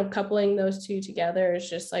just kind of coupling those two together is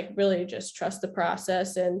just like really just trust the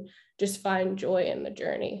process and just find joy in the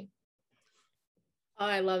journey. Oh,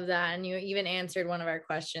 I love that. And you even answered one of our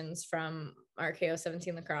questions from our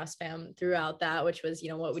KO17 lacrosse fam throughout that, which was, you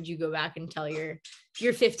know, what would you go back and tell your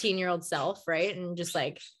 15-year-old self, right? And just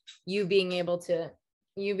like you being able to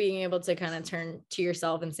kind of turn to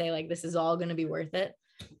yourself and say like, this is all going to be worth it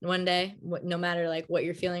one day, no matter like what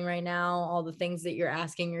you're feeling right now, all the things that you're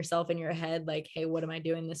asking yourself in your head, like, hey, what am I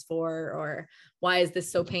doing this for? Or why is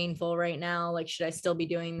this so painful right now? Like, should I still be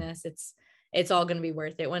doing this? It's all going to be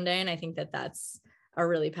worth it one day. And I think that that's a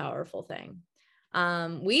really powerful thing.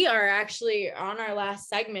 We are actually on our last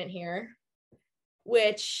segment here,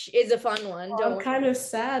 which is a fun one. I'm kind of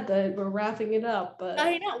sad that we're wrapping it up, but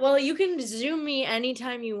I know. Well, you can Zoom me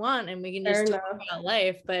anytime you want, and we can just talk about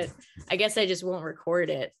life. But I guess I just won't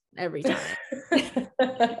record it every time.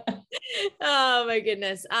 Oh my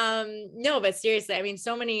goodness. No, but seriously, I mean,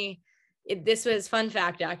 this was fun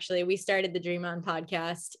fact. Actually, we started the Dream On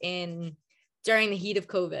podcast during the heat of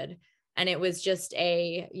COVID, and it was just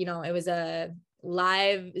it was a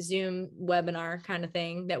live Zoom webinar kind of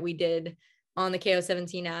thing that we did on the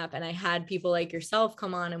KO17 app. And I had people like yourself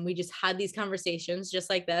come on, and we just had these conversations just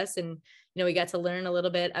like this. And, you know, we got to learn a little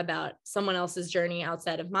bit about someone else's journey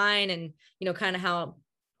outside of mine, and, you know, kind of how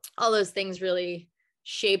all those things really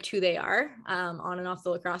shaped who they are on and off the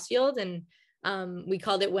lacrosse field. And we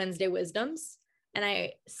called it Wednesday Wisdoms. And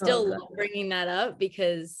I still love bringing that up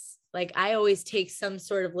because like, I always take some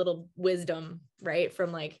sort of little wisdom, right,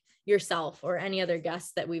 from like yourself or any other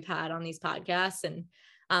guests that we've had on these podcasts. And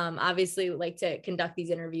obviously like to conduct these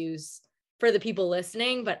interviews for the people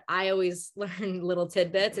listening, but I always learn little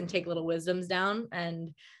tidbits and take little wisdoms down.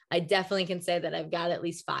 And I definitely can say that I've got at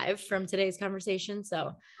least 5 from today's conversation.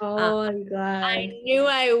 So I'm glad. I knew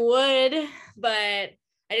I would, but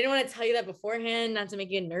I didn't want to tell you that beforehand, not to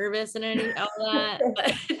make you nervous and all that.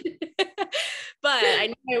 But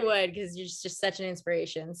I knew I would, because you're just such an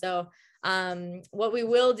inspiration. So what we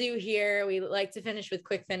will do here, we like to finish with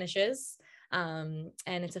quick finishes. And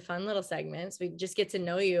it's a fun little segment. So we just get to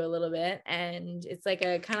know you a little bit, and it's like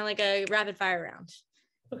kind of like a rapid fire round.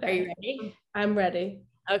 Okay. Are you ready? I'm ready.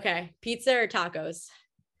 Okay. Pizza or tacos?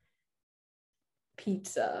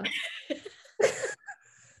 Pizza.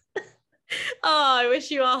 Oh, I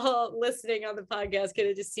wish you all listening on the podcast could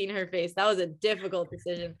have just seen her face. That was a difficult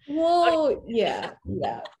decision. Whoa, okay.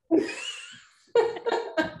 Yeah.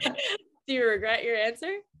 Do you regret your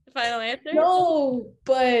answer? The final answer? No,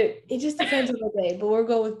 but it just depends on the day, but we'll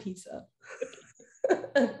go with pizza.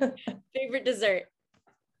 Favorite dessert?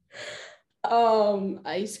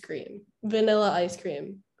 Ice cream, vanilla ice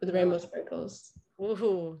cream with rainbow sprinkles.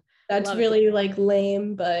 Ooh, That's really like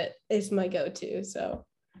lame, but it's my go-to. So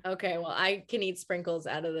okay, well, I can eat sprinkles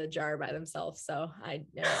out of the jar by themselves, so I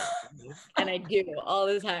and I do all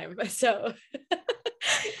the time. So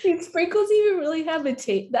do sprinkles even really have a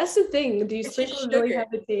taste? That's the thing. Do sprinkles really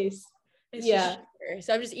have a taste? It's just sugar.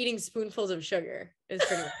 So I'm just eating spoonfuls of sugar. It's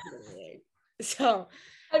pretty much so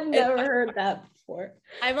I've never heard that before.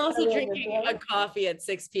 I'm also drinking a coffee at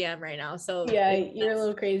 6 p.m. right now. So yeah, you're a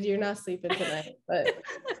little crazy. You're not sleeping tonight, but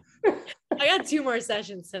I got 2 more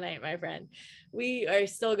sessions tonight, my friend. We are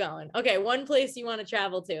still going. Okay, one place you want to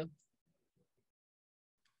travel to?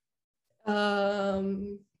 I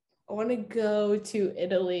want to go to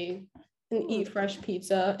Italy and eat fresh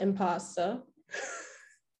pizza and pasta.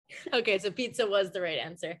 Okay, so pizza was the right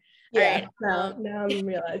answer. Yeah, all right. Now I'm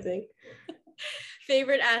realizing.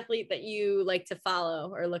 Favorite athlete that you like to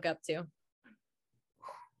follow or look up to?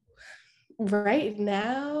 Right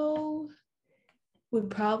now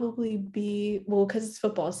would probably be, well, because it's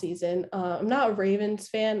football season. I'm not a Ravens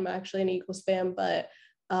fan. I'm actually an Eagles fan, but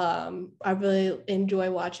I really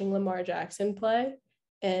enjoy watching Lamar Jackson play.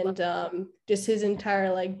 And just his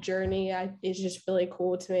entire like journey is just really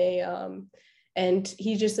cool to me. And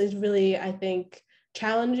he just is really, I think,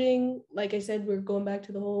 challenging. Like I said, we're going back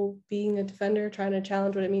to the whole being a defender, trying to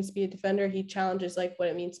challenge what it means to be a defender. He challenges like what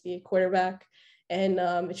it means to be a quarterback. And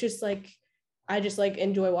it's just like, I just like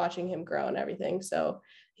enjoy watching him grow and everything. So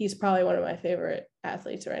he's probably one of my favorite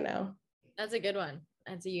athletes right now. That's a good one.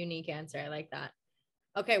 That's a unique answer. I like that.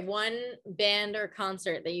 Okay, one band or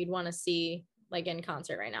concert that you'd want to see like in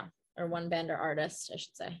concert right now, or one band or artist, I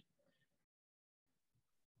should say.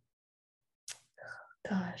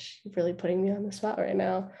 Gosh, you're really putting me on the spot right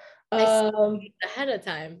now. Ahead of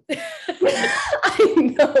time. I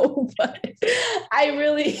know, but I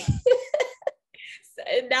really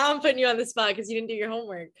now I'm putting you on the spot because you didn't do your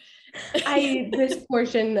homework. This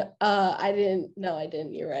portion, I didn't. No, I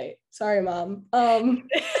didn't. You're right. Sorry, Mom. I'm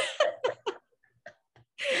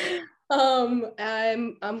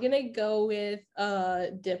gonna go with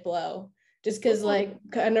Diplo, just because like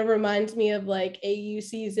kind of reminds me of like AU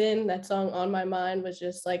season. That song On My Mind was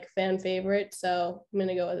just like fan favorite, so I'm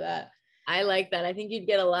gonna go with that. I like that. I think you'd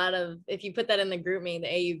get a lot of, if you put that in the group me, the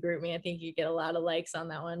AU group me, I think you'd get a lot of likes on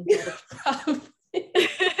that one.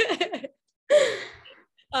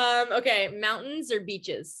 Okay, mountains or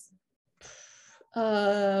beaches?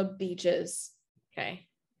 Beaches. Okay.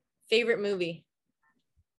 Favorite movie?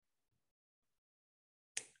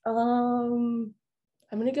 I'm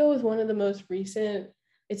gonna go with one of the most recent.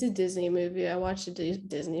 It's a Disney movie. I watched a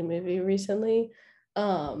Disney movie recently.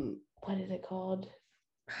 What is it called?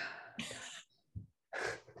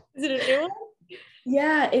 Is it a new one?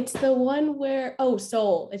 Yeah, it's the one where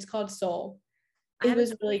Soul. It's called Soul. It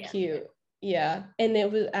was really cute. Yeah, and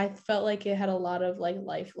I felt like it had a lot of like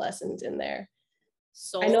life lessons in there.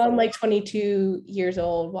 Soul. I know I'm like 22 years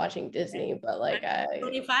old watching Disney, but like I'm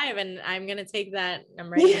 25 and I'm gonna take that. I'm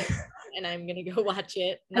ready and I'm gonna go watch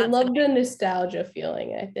it. I love the nostalgia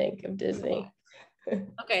feeling, I think, of Disney.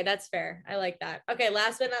 Okay, that's fair. I like that. Okay,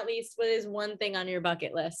 last but not least, what is one thing on your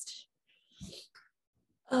bucket list?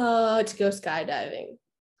 To go skydiving.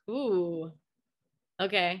 Ooh.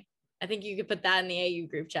 Okay. I think you could put that in the AU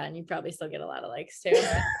group chat and you probably still get a lot of likes too.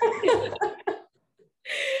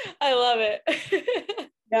 I love it.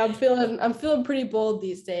 Yeah, I'm feeling pretty bold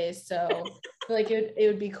these days, so I feel like it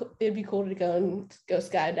would be cool to go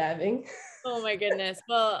skydiving. Oh my goodness.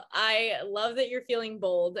 Well, I love that you're feeling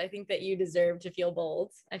bold. I think that you deserve to feel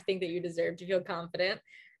bold. I think that you deserve to feel confident.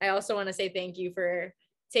 I also want to say thank you for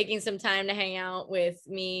taking some time to hang out with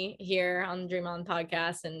me here on the Dream On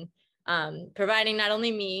podcast and providing not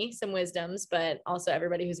only me some wisdoms, but also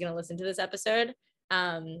everybody who's going to listen to this episode.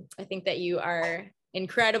 I think that you are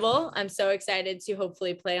incredible. I'm so excited to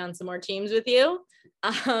hopefully play on some more teams with you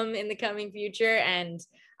in the coming future. And,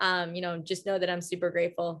 just know that I'm super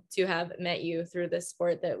grateful to have met you through this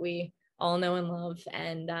sport that we all know and love.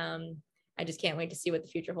 And I just can't wait to see what the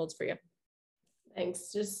future holds for you.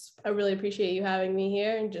 Thanks. I really appreciate you having me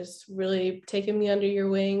here and just really taking me under your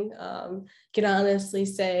wing. Can honestly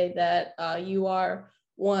say that you are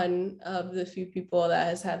one of the few people that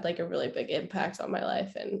has had like a really big impact on my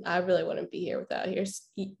life, and I really wouldn't be here without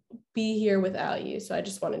you. So I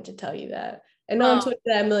just wanted to tell you that. I know I'm told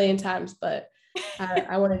that a million times, but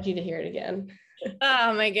I wanted you to hear it again.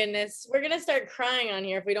 Oh my goodness, we're gonna start crying on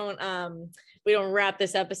here if we don't wrap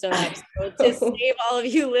this episode up. So to save all of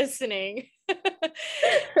you listening,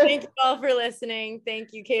 Thank you all for listening.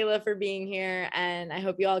 Thank you, Kayla, for being here. And I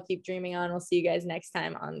hope you all keep dreaming on. We'll see you guys next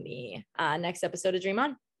time on the next episode of Dream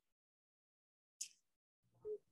On.